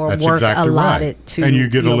that's more work exactly allotted to. And you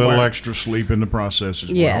get a little work. extra sleep in the process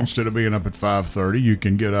as well. Instead of being up at 5:30, you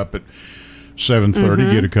can get up at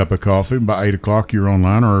 7:30, get a cup of coffee. By 8 o'clock, you're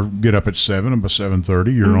online, or get up at 7, and by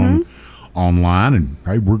 7:30, you're online, and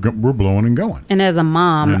hey, we're blowing and going. And as a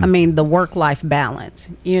mom, I mean, the work-life balance,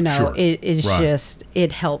 it's just,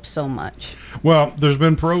 it helps so much. Well, there's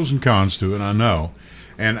been pros and cons to it, I know.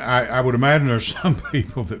 And I would imagine there's some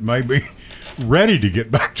people that may be ready to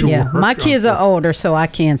get back to work. My kids are older, so I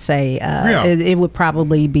can't say it would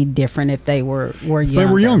probably be different if they were younger. If they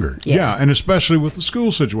were younger, and especially with the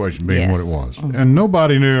school situation being what it was. And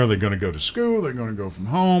nobody knew, are they going to go to school, they're going to go from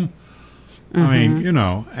home. I mean,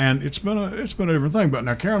 and it's been a different thing. But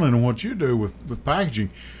now, Carolyn, and what you do with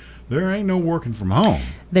packaging, there ain't no working from home.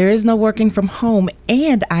 There is no working from home,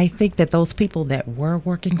 and I think that those people that were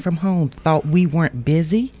working from home thought we weren't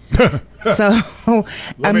busy. So,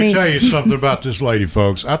 let me tell you something about this lady,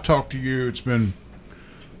 folks. I talked to you. It's been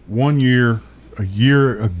 1 year, a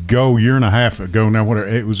year and a half ago. Now, whatever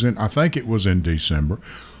it was I think it was in December.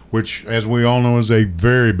 Which, as we all know, is a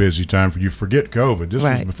very busy time for you. Forget COVID. This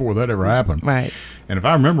was before that ever happened. Right. And if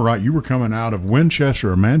I remember right, you were coming out of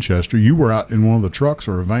Winchester or Manchester. You were out in one of the trucks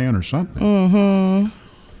or a van or something.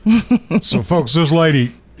 Mm-hmm. So, folks, this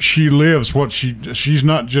lady, she lives she's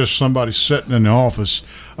not just somebody sitting in the office,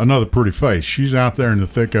 another pretty face. She's out there in the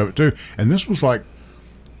thick of it, too. And this was like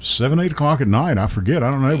 7, 8 o'clock at night. I forget.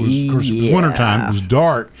 I don't know. It was, of course, it was wintertime. It was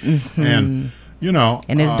dark. Mm-hmm. And,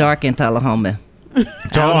 And it's dark in Tullahoma.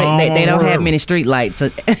 They don't have many street lights.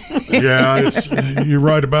 So. Yeah, you're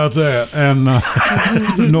right about that. And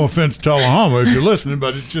no offense to Tullahoma if you're listening,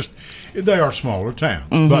 but it's just they are smaller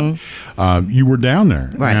towns. Mm-hmm. But you were down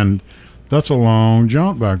there, right. And that's a long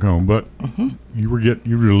jaunt back home. But you were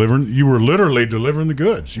literally delivering the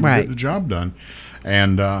goods. You were getting the job done,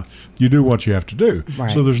 and you do what you have to do.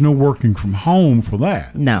 Right. So there's no working from home for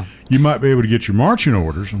that. No, you might be able to get your marching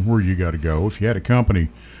orders and where you got to go if you had a company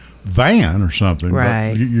van or something,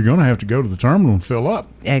 right? But you're going to have to go to the terminal and fill up.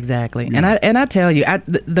 Exactly, yeah. And I tell you,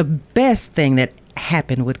 the best thing that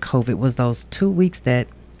happened with COVID was those 2 weeks that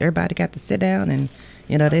everybody got to sit down and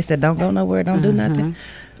they said don't go nowhere, don't do nothing,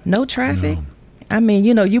 no traffic. No. I mean,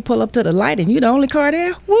 you pull up to the light and you're the only car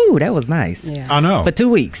there. Woo, that was nice. Yeah. I know. For 2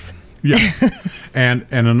 weeks. Yeah, and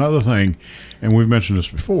another thing, and we've mentioned this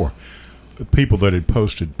before, the people that had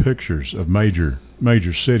posted pictures of major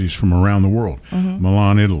cities from around the world,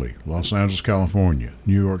 Milan, Italy, Los Angeles, California,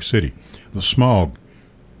 New York City, the smog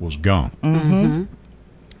was gone. Mm-hmm.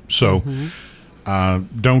 So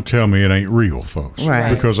don't tell me it ain't real, folks, right?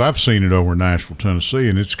 Because I've seen it over in Nashville, Tennessee,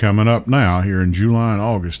 and it's coming up now here in July and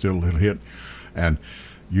August. It'll hit, and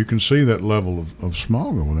you can see that level of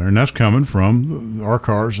smog over there, and that's coming from our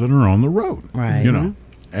cars that are on the road, right?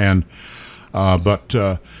 And but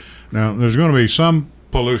now there's going to be some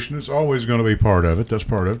pollution. It's always going to be part of it. That's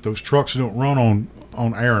part of it. Those trucks don't run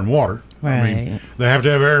on air and water. Right. I mean, they have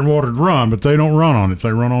to have air and water to run, but they don't run on it.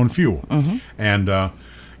 They run on fuel. Mm-hmm. And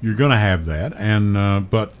you're going to have that. And no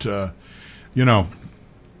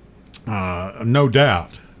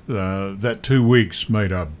doubt that 2 weeks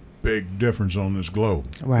made a big difference on this globe.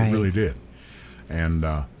 Right. It really did. And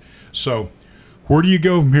so where do you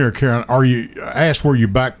go from here, Karen? I asked were you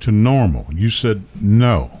back to normal? You said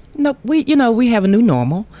no. No, we have a new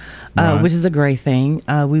normal, which is a great thing.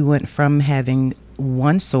 We went from having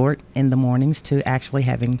one sort in the mornings to actually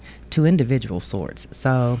having 2 individual sorts.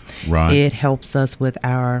 So it helps us with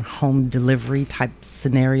our home delivery type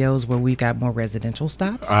scenarios where we've got more residential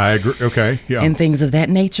stops. I agree. Okay. Yeah. And things of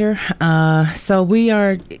that nature. So we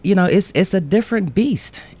are, it's a different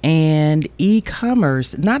beast. And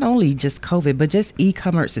e-commerce, not only just COVID, but just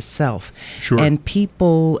e-commerce itself. Sure. And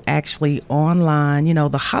people actually online,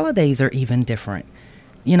 the holidays are even different.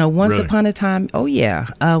 Once upon a time,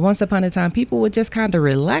 people would just kind of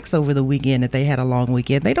relax over the weekend if they had a long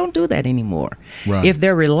weekend. They don't do that anymore. Right. If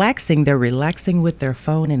they're relaxing with their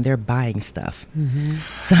phone and they're buying stuff. Mm-hmm.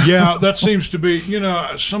 So. Yeah, that seems to be,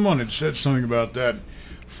 someone had said something about that.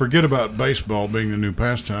 Forget about baseball being the new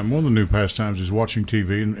pastime. One of the new pastimes is watching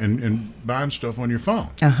TV and buying stuff on your phone.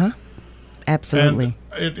 Uh-huh. Absolutely.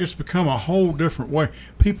 And it's become a whole different way.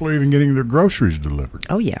 People are even getting their groceries delivered.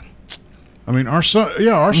 Oh, yeah. I mean, our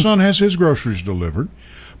son has his groceries delivered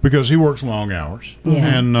because he works long hours,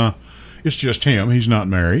 and it's just him. He's not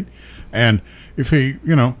married, and if he'll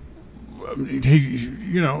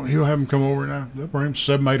have him come over now. They'll bring him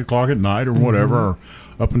 7, 8 o'clock at night or whatever, or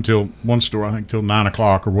up until one store I think till 9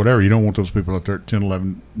 o'clock or whatever. You don't want those people out there at 10,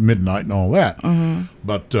 11, midnight and all that.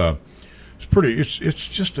 But it's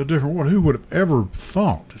just a different world. Who would have ever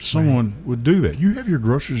thought that someone would do that? You have your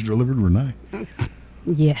groceries delivered, Renee?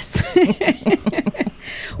 Yes.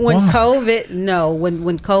 When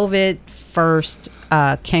COVID first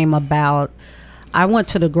came about, I went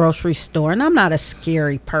to the grocery store, and I'm not a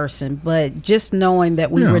scary person, but just knowing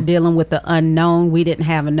that we were dealing with the unknown, we didn't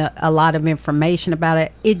have a lot of information about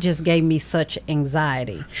it. It just gave me such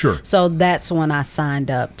anxiety. Sure. So that's when I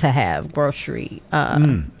signed up to have grocery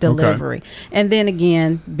delivery. Okay. And then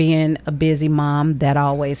again, being a busy mom, that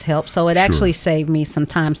always helps. So it actually saved me some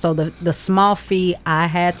time. So the small fee I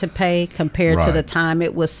had to pay compared to the time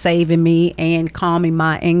it was saving me and calming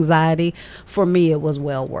my anxiety, for me, it was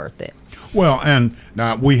well worth it. Well, and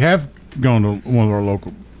now we have gone to one of our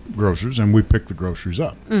local grocers and we pick the groceries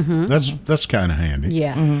up. Mm-hmm. That's kind of handy.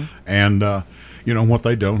 Yeah. Mm-hmm. And what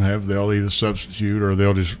they don't have, they'll either substitute or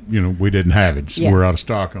they'll just we didn't have it, so we're out of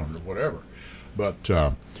stock on it or whatever. But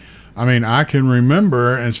I can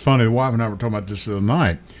remember, and it's funny. The wife and I were talking about this the other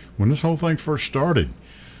night when this whole thing first started,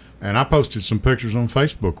 and I posted some pictures on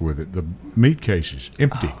Facebook with it. The meat cases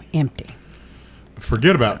empty. Oh, empty.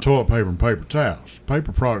 Forget about toilet paper and paper towels.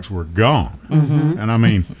 Paper products were gone. Mm-hmm. And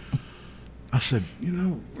I said,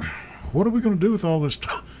 what are we going to do with all this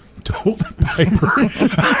toilet paper?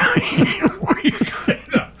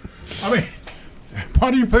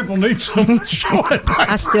 Why do you people need so much toilet paper?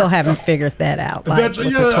 I still haven't figured that out.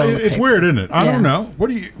 It's weird, isn't it? I don't know.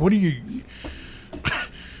 What do you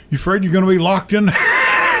you afraid you're going to be locked in there?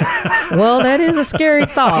 Well, that is a scary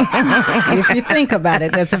thought. If you think about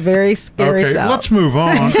it, that's a very scary thought. Let's move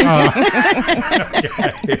on.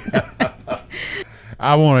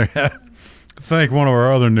 I want to thank one of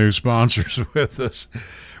our other new sponsors with us.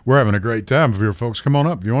 We're having a great time here, folks. Come on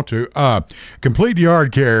up if you want to. Complete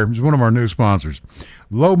Yard Care is one of our new sponsors.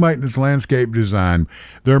 Low maintenance landscape design.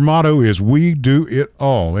 Their motto is "We do it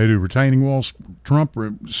all." They do retaining walls,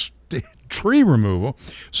 tree removal,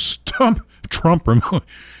 Trump removal.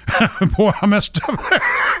 Boy, I messed up there.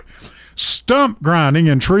 Stump grinding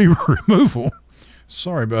and tree removal.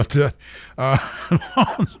 Sorry about that.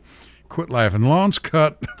 Lawns, quit laughing. Lawns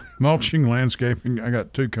cut. Mulching, landscaping. I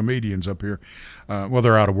got two comedians up here. Well,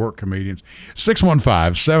 they're out of work comedians.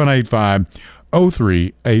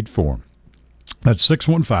 615-785-0384. That's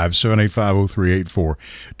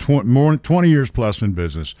 615-785-0384. 20 years plus in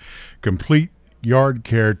business.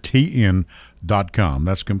 CompleteYardCareTN.com.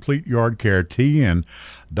 That's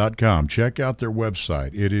CompleteYardCareTN.com. Check out their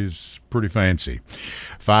website. It is pretty fancy.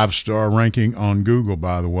 5-star ranking on Google,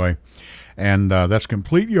 by the way. And that's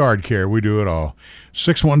Complete Yard Care. We do it all.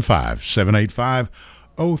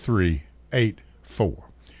 615-785-0384.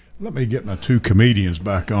 Let me get my two comedians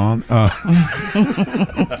back on.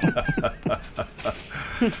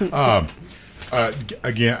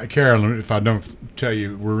 Again, Carolyn, if I don't tell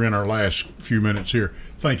you, we're in our last few minutes here.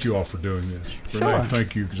 Thank you all for doing this. Sure. Renee,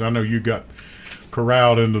 thank you, because I know you got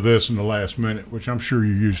corralled into this in the last minute, which I'm sure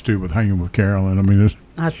you're used to with hanging with Carolyn. I mean,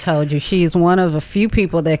 I told you, she's one of a few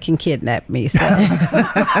people that can kidnap me, so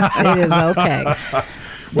it is okay.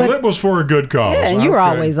 Well, it was for a good cause. Yeah, and you were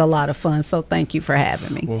always a lot of fun, so thank you for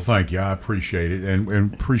having me. Well, thank you. I appreciate it,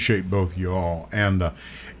 and appreciate both of you all. And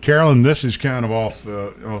Carolyn, this is kind of off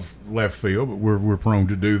left field, but we're prone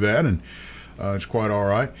to do that, and it's quite all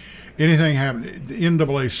right. Anything happen? The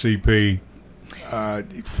NAACP,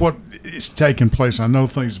 what is taking place? I know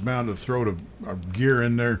things are bound to throw a gear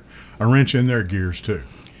in there, a wrench in their gears too.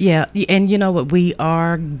 Yeah, and you know what? We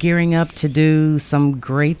are gearing up to do some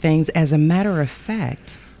great things. As a matter of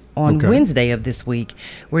fact, on Wednesday of this week,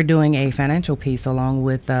 we're doing a financial piece along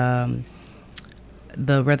with the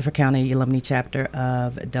Rutherford County Alumni Chapter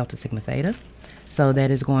of Delta Sigma Theta. So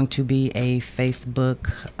that is going to be a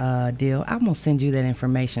Facebook deal. I'm going to send you that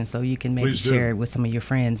information so you can maybe share it with some of your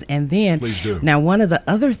friends. And then, now one of the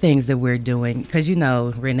other things that we're doing, because you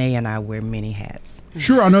know Renee and I wear many hats.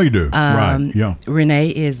 Sure, I know you do. Right, yeah. Renee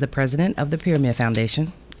is the president of the Pyramid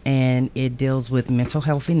Foundation, and it deals with mental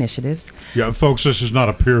health initiatives. Yeah, folks, this is not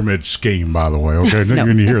a pyramid scheme, by the way, okay? No.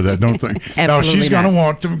 When you hear that, don't think, no, she's going to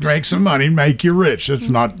want to make some money, make you rich. That's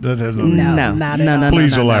not, that has nothing to do. No.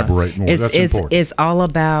 Please elaborate more. That's important. It's all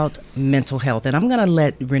about mental health. And I'm going to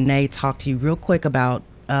let Renee talk to you real quick about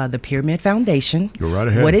the Pyramid Foundation. Go right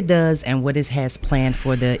ahead. What it does and what it has planned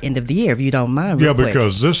for the end of the year, if you don't mind. Real quick.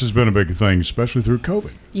 Because this has been a big thing, especially through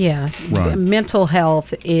COVID. Yeah. Right. Mental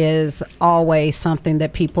health is always something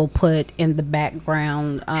that people put in the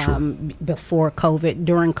background before COVID.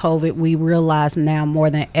 During COVID, we realize now more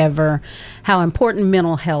than ever how important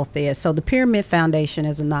mental health is. So the Pyramid Foundation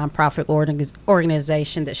is a nonprofit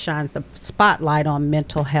organization that shines the spotlight on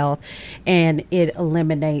mental health, and it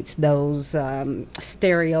eliminates those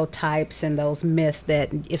stereotypes and those myths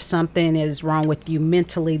that if something is wrong with you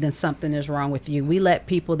mentally, then something is wrong with you. We let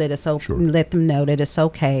people that it's let them know that it's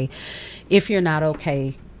okay if you're not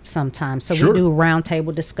okay sometimes. So we do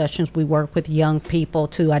roundtable discussions. We work with young people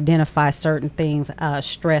to identify certain things,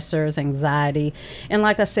 stressors, anxiety. And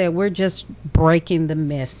like I said, we're just breaking the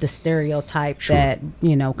myth, the stereotype that,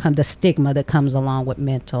 you know, the stigma that comes along with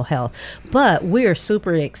mental health. But we're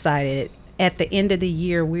super excited. At the end of the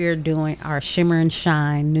year, we're doing our Shimmer and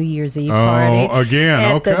Shine New Year's Eve party at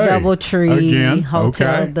the DoubleTree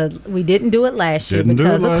Hotel. We didn't do it last year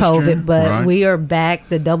because of COVID, but we are back.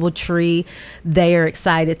 The DoubleTree, they are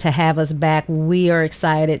excited to have us back. We are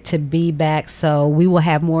excited to be back, so we will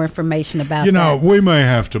have more information about that. You know, we may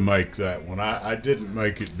have to make that one. I didn't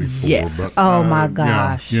make it before. Yes. But, oh, my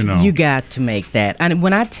gosh. Yeah, you know. You got to make that. And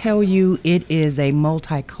when I tell you it is a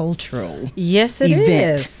multicultural event.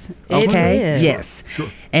 Is. Okay. Yes. Sure.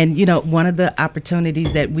 And you know, one of the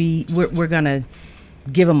opportunities that we're gonna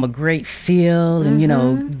give them a great feel and you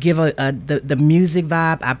know give the music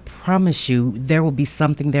vibe. I promise you, there will be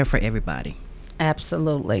something there for everybody.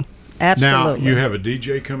 Absolutely. Now you have a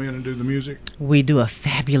DJ come in and do the music. We do a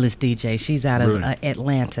fabulous DJ. She's out of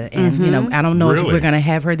Atlanta, and you know, I don't know if we're going to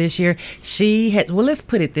have her this year. She had. Well, let's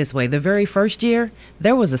put it this way: the very first year,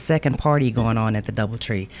 there was a second party going on at the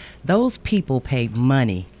DoubleTree. Those people paid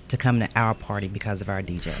money to come to our party because of our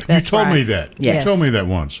DJ. You told me that. Yes. You told me that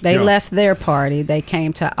once. They left their party. They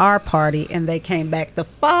came to our party, and they came back the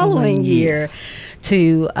following year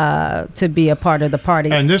to be a part of the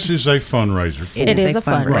party. And this is a fundraiser. It is a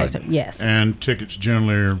fundraiser, yes. And tickets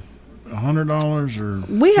generally are $100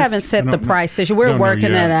 or? We haven't set the price this year. We're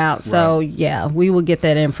working that out. Right. So yeah, we will get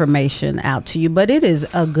that information out to you. But it is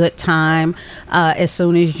a good time. As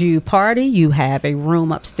soon as you party, you have a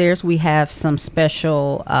room upstairs. We have some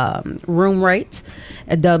special room rates.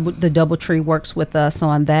 The DoubleTree works with us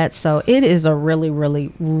on that. So it is a really,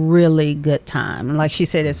 really, really good time. Like she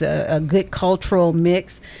said, it's a good cultural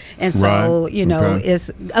mix. And so,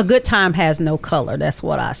 it's a good time has no color. That's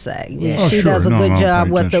what I say. Yeah. She does a good job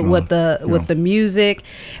with the music.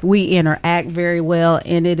 We interact very well,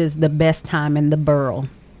 and it is the best time in the borough.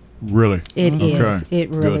 Really? It is. It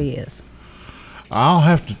really is.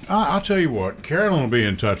 I'll tell you what, Carolyn will be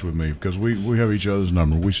in touch with me because we have each other's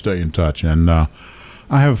number. We stay in touch, and I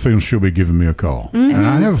have a feeling she'll be giving me a call. Mm-hmm. And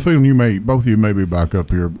I have a feeling both of you may be back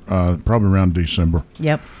up here probably around December.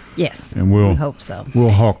 Yep. Yes, and we hope so. We'll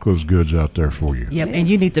hawk those goods out there for you. Yep, and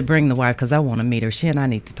you need to bring the wife because I want to meet her. She and I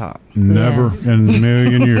need to talk. Never in a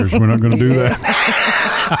million years. We're not going to do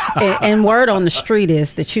that. and word on the street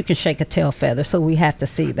is that you can shake a tail feather, so we have to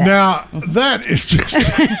see that. Now, that is just...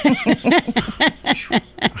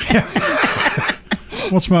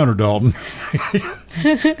 What's the matter, Dalton?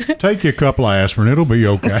 Take you a couple of aspirin. It'll be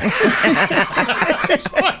okay.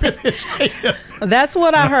 That's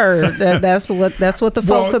what I heard. That's what the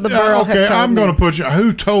folks of the borough have told me. I'm going to put you.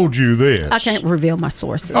 Who told you this? I can't reveal my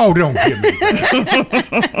sources. Oh, don't give me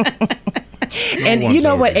that. And you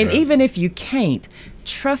know what? And even if you can't,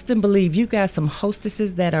 trust and believe you got some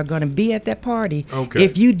hostesses that are going to be at that party. Okay.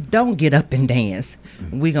 If you don't get up and dance,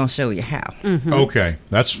 we're going to show you how. Mm-hmm. Okay.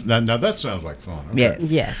 Now that sounds like fun. Okay.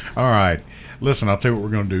 Yes. All right. Listen, I'll tell you what we're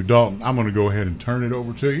going to do. Dalton, I'm going to go ahead and turn it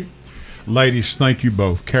over to you. Ladies, thank you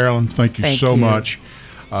both. Carolyn, thank you so much.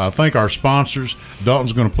 Thank our sponsors.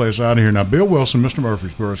 Dalton's going to play us out of here. Now, Bill Wilson, Mr.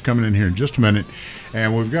 Murfreesboro, is coming in here in just a minute,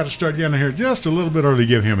 and we've got to start getting in here just a little bit early to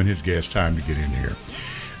give him and his guests time to get in here.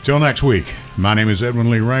 Till next week, my name is Edwin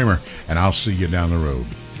Lee Raymer, and I'll see you down the road.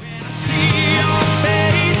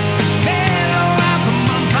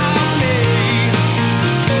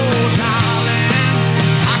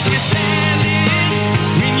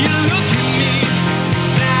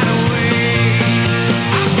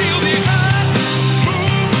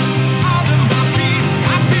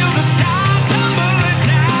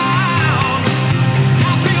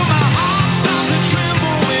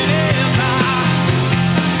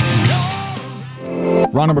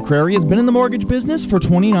 Ronna McCrary has been in the mortgage business for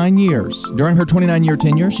 29 years. During her 29-year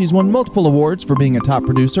tenure, she's won multiple awards for being a top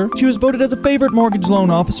producer. She was voted as a favorite mortgage loan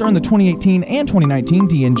officer in the 2018 and 2019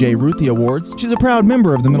 D&J Ruthie Awards. She's a proud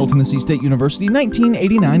member of the Middle Tennessee State University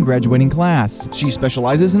 1989 graduating class. She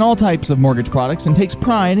specializes in all types of mortgage products and takes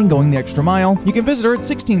pride in going the extra mile. You can visit her at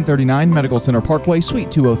 1639 Medical Center Parkway,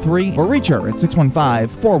 Suite 203, or reach her at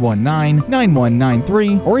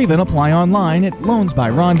 615-419-9193, or even apply online at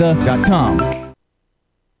loansbyronda.com.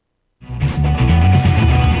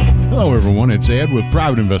 Hello, everyone. It's Ed with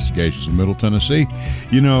Private Investigations in Middle Tennessee.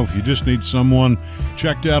 You know, if you just need someone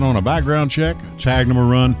checked out on a background check, tag them a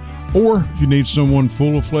run, or if you need someone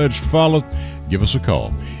full-fledged to follow, give us a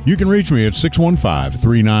call. You can reach me at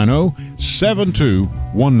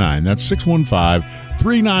 615-390-7219. That's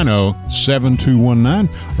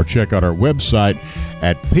 615-390-7219. Or check out our website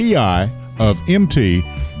at piofmt.com.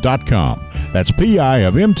 That's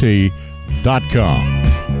piofmt.com.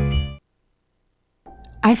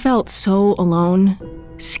 I felt so alone,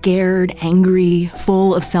 scared, angry,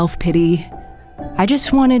 full of self-pity. I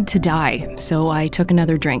just wanted to die, so I took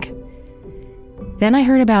another drink. Then I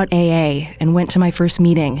heard about AA and went to my first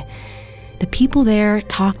meeting. The people there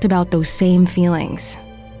talked about those same feelings.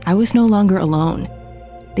 I was no longer alone.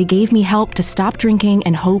 They gave me help to stop drinking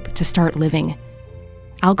and hope to start living.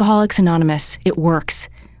 Alcoholics Anonymous, it works.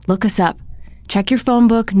 Look us up. Check your phone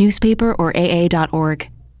book, newspaper, or aa.org.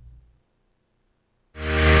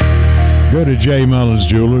 Go to J. Mullins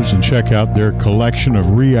Jewelers and check out their collection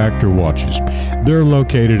of reactor watches. They're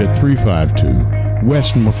located at 352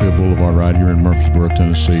 West Northfield Boulevard right here in Murfreesboro,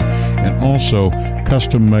 Tennessee. And also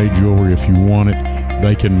custom-made jewelry. If you want it,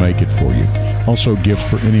 they can make it for you. Also gifts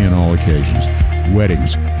for any and all occasions.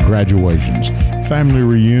 Weddings, graduations, family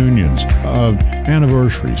reunions,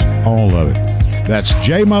 anniversaries, all of it. That's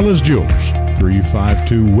J. Mullins Jewelers,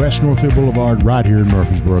 352 West Northfield Boulevard right here in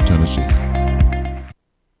Murfreesboro, Tennessee.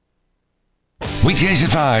 Weekdays at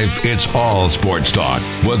 5, it's all sports talk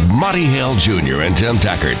with Monty Hale Jr. and Tim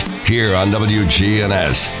Tackert here on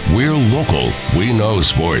WGNS. We're local. We know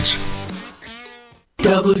sports.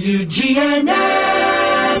 WGNS.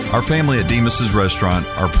 Our family at Demas's Restaurant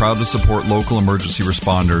are proud to support local emergency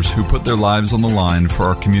responders who put their lives on the line for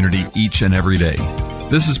our community each and every day.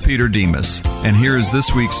 This is Peter Demas, and here is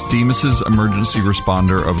this week's Demas's Emergency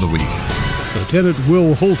Responder of the Week. Lieutenant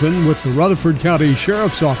Will Holton with the Rutherford County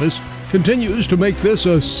Sheriff's Office continues to make this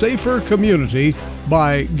a safer community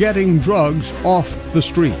by getting drugs off the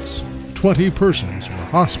streets. 20 persons were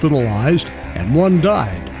hospitalized and one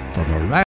died from a rash.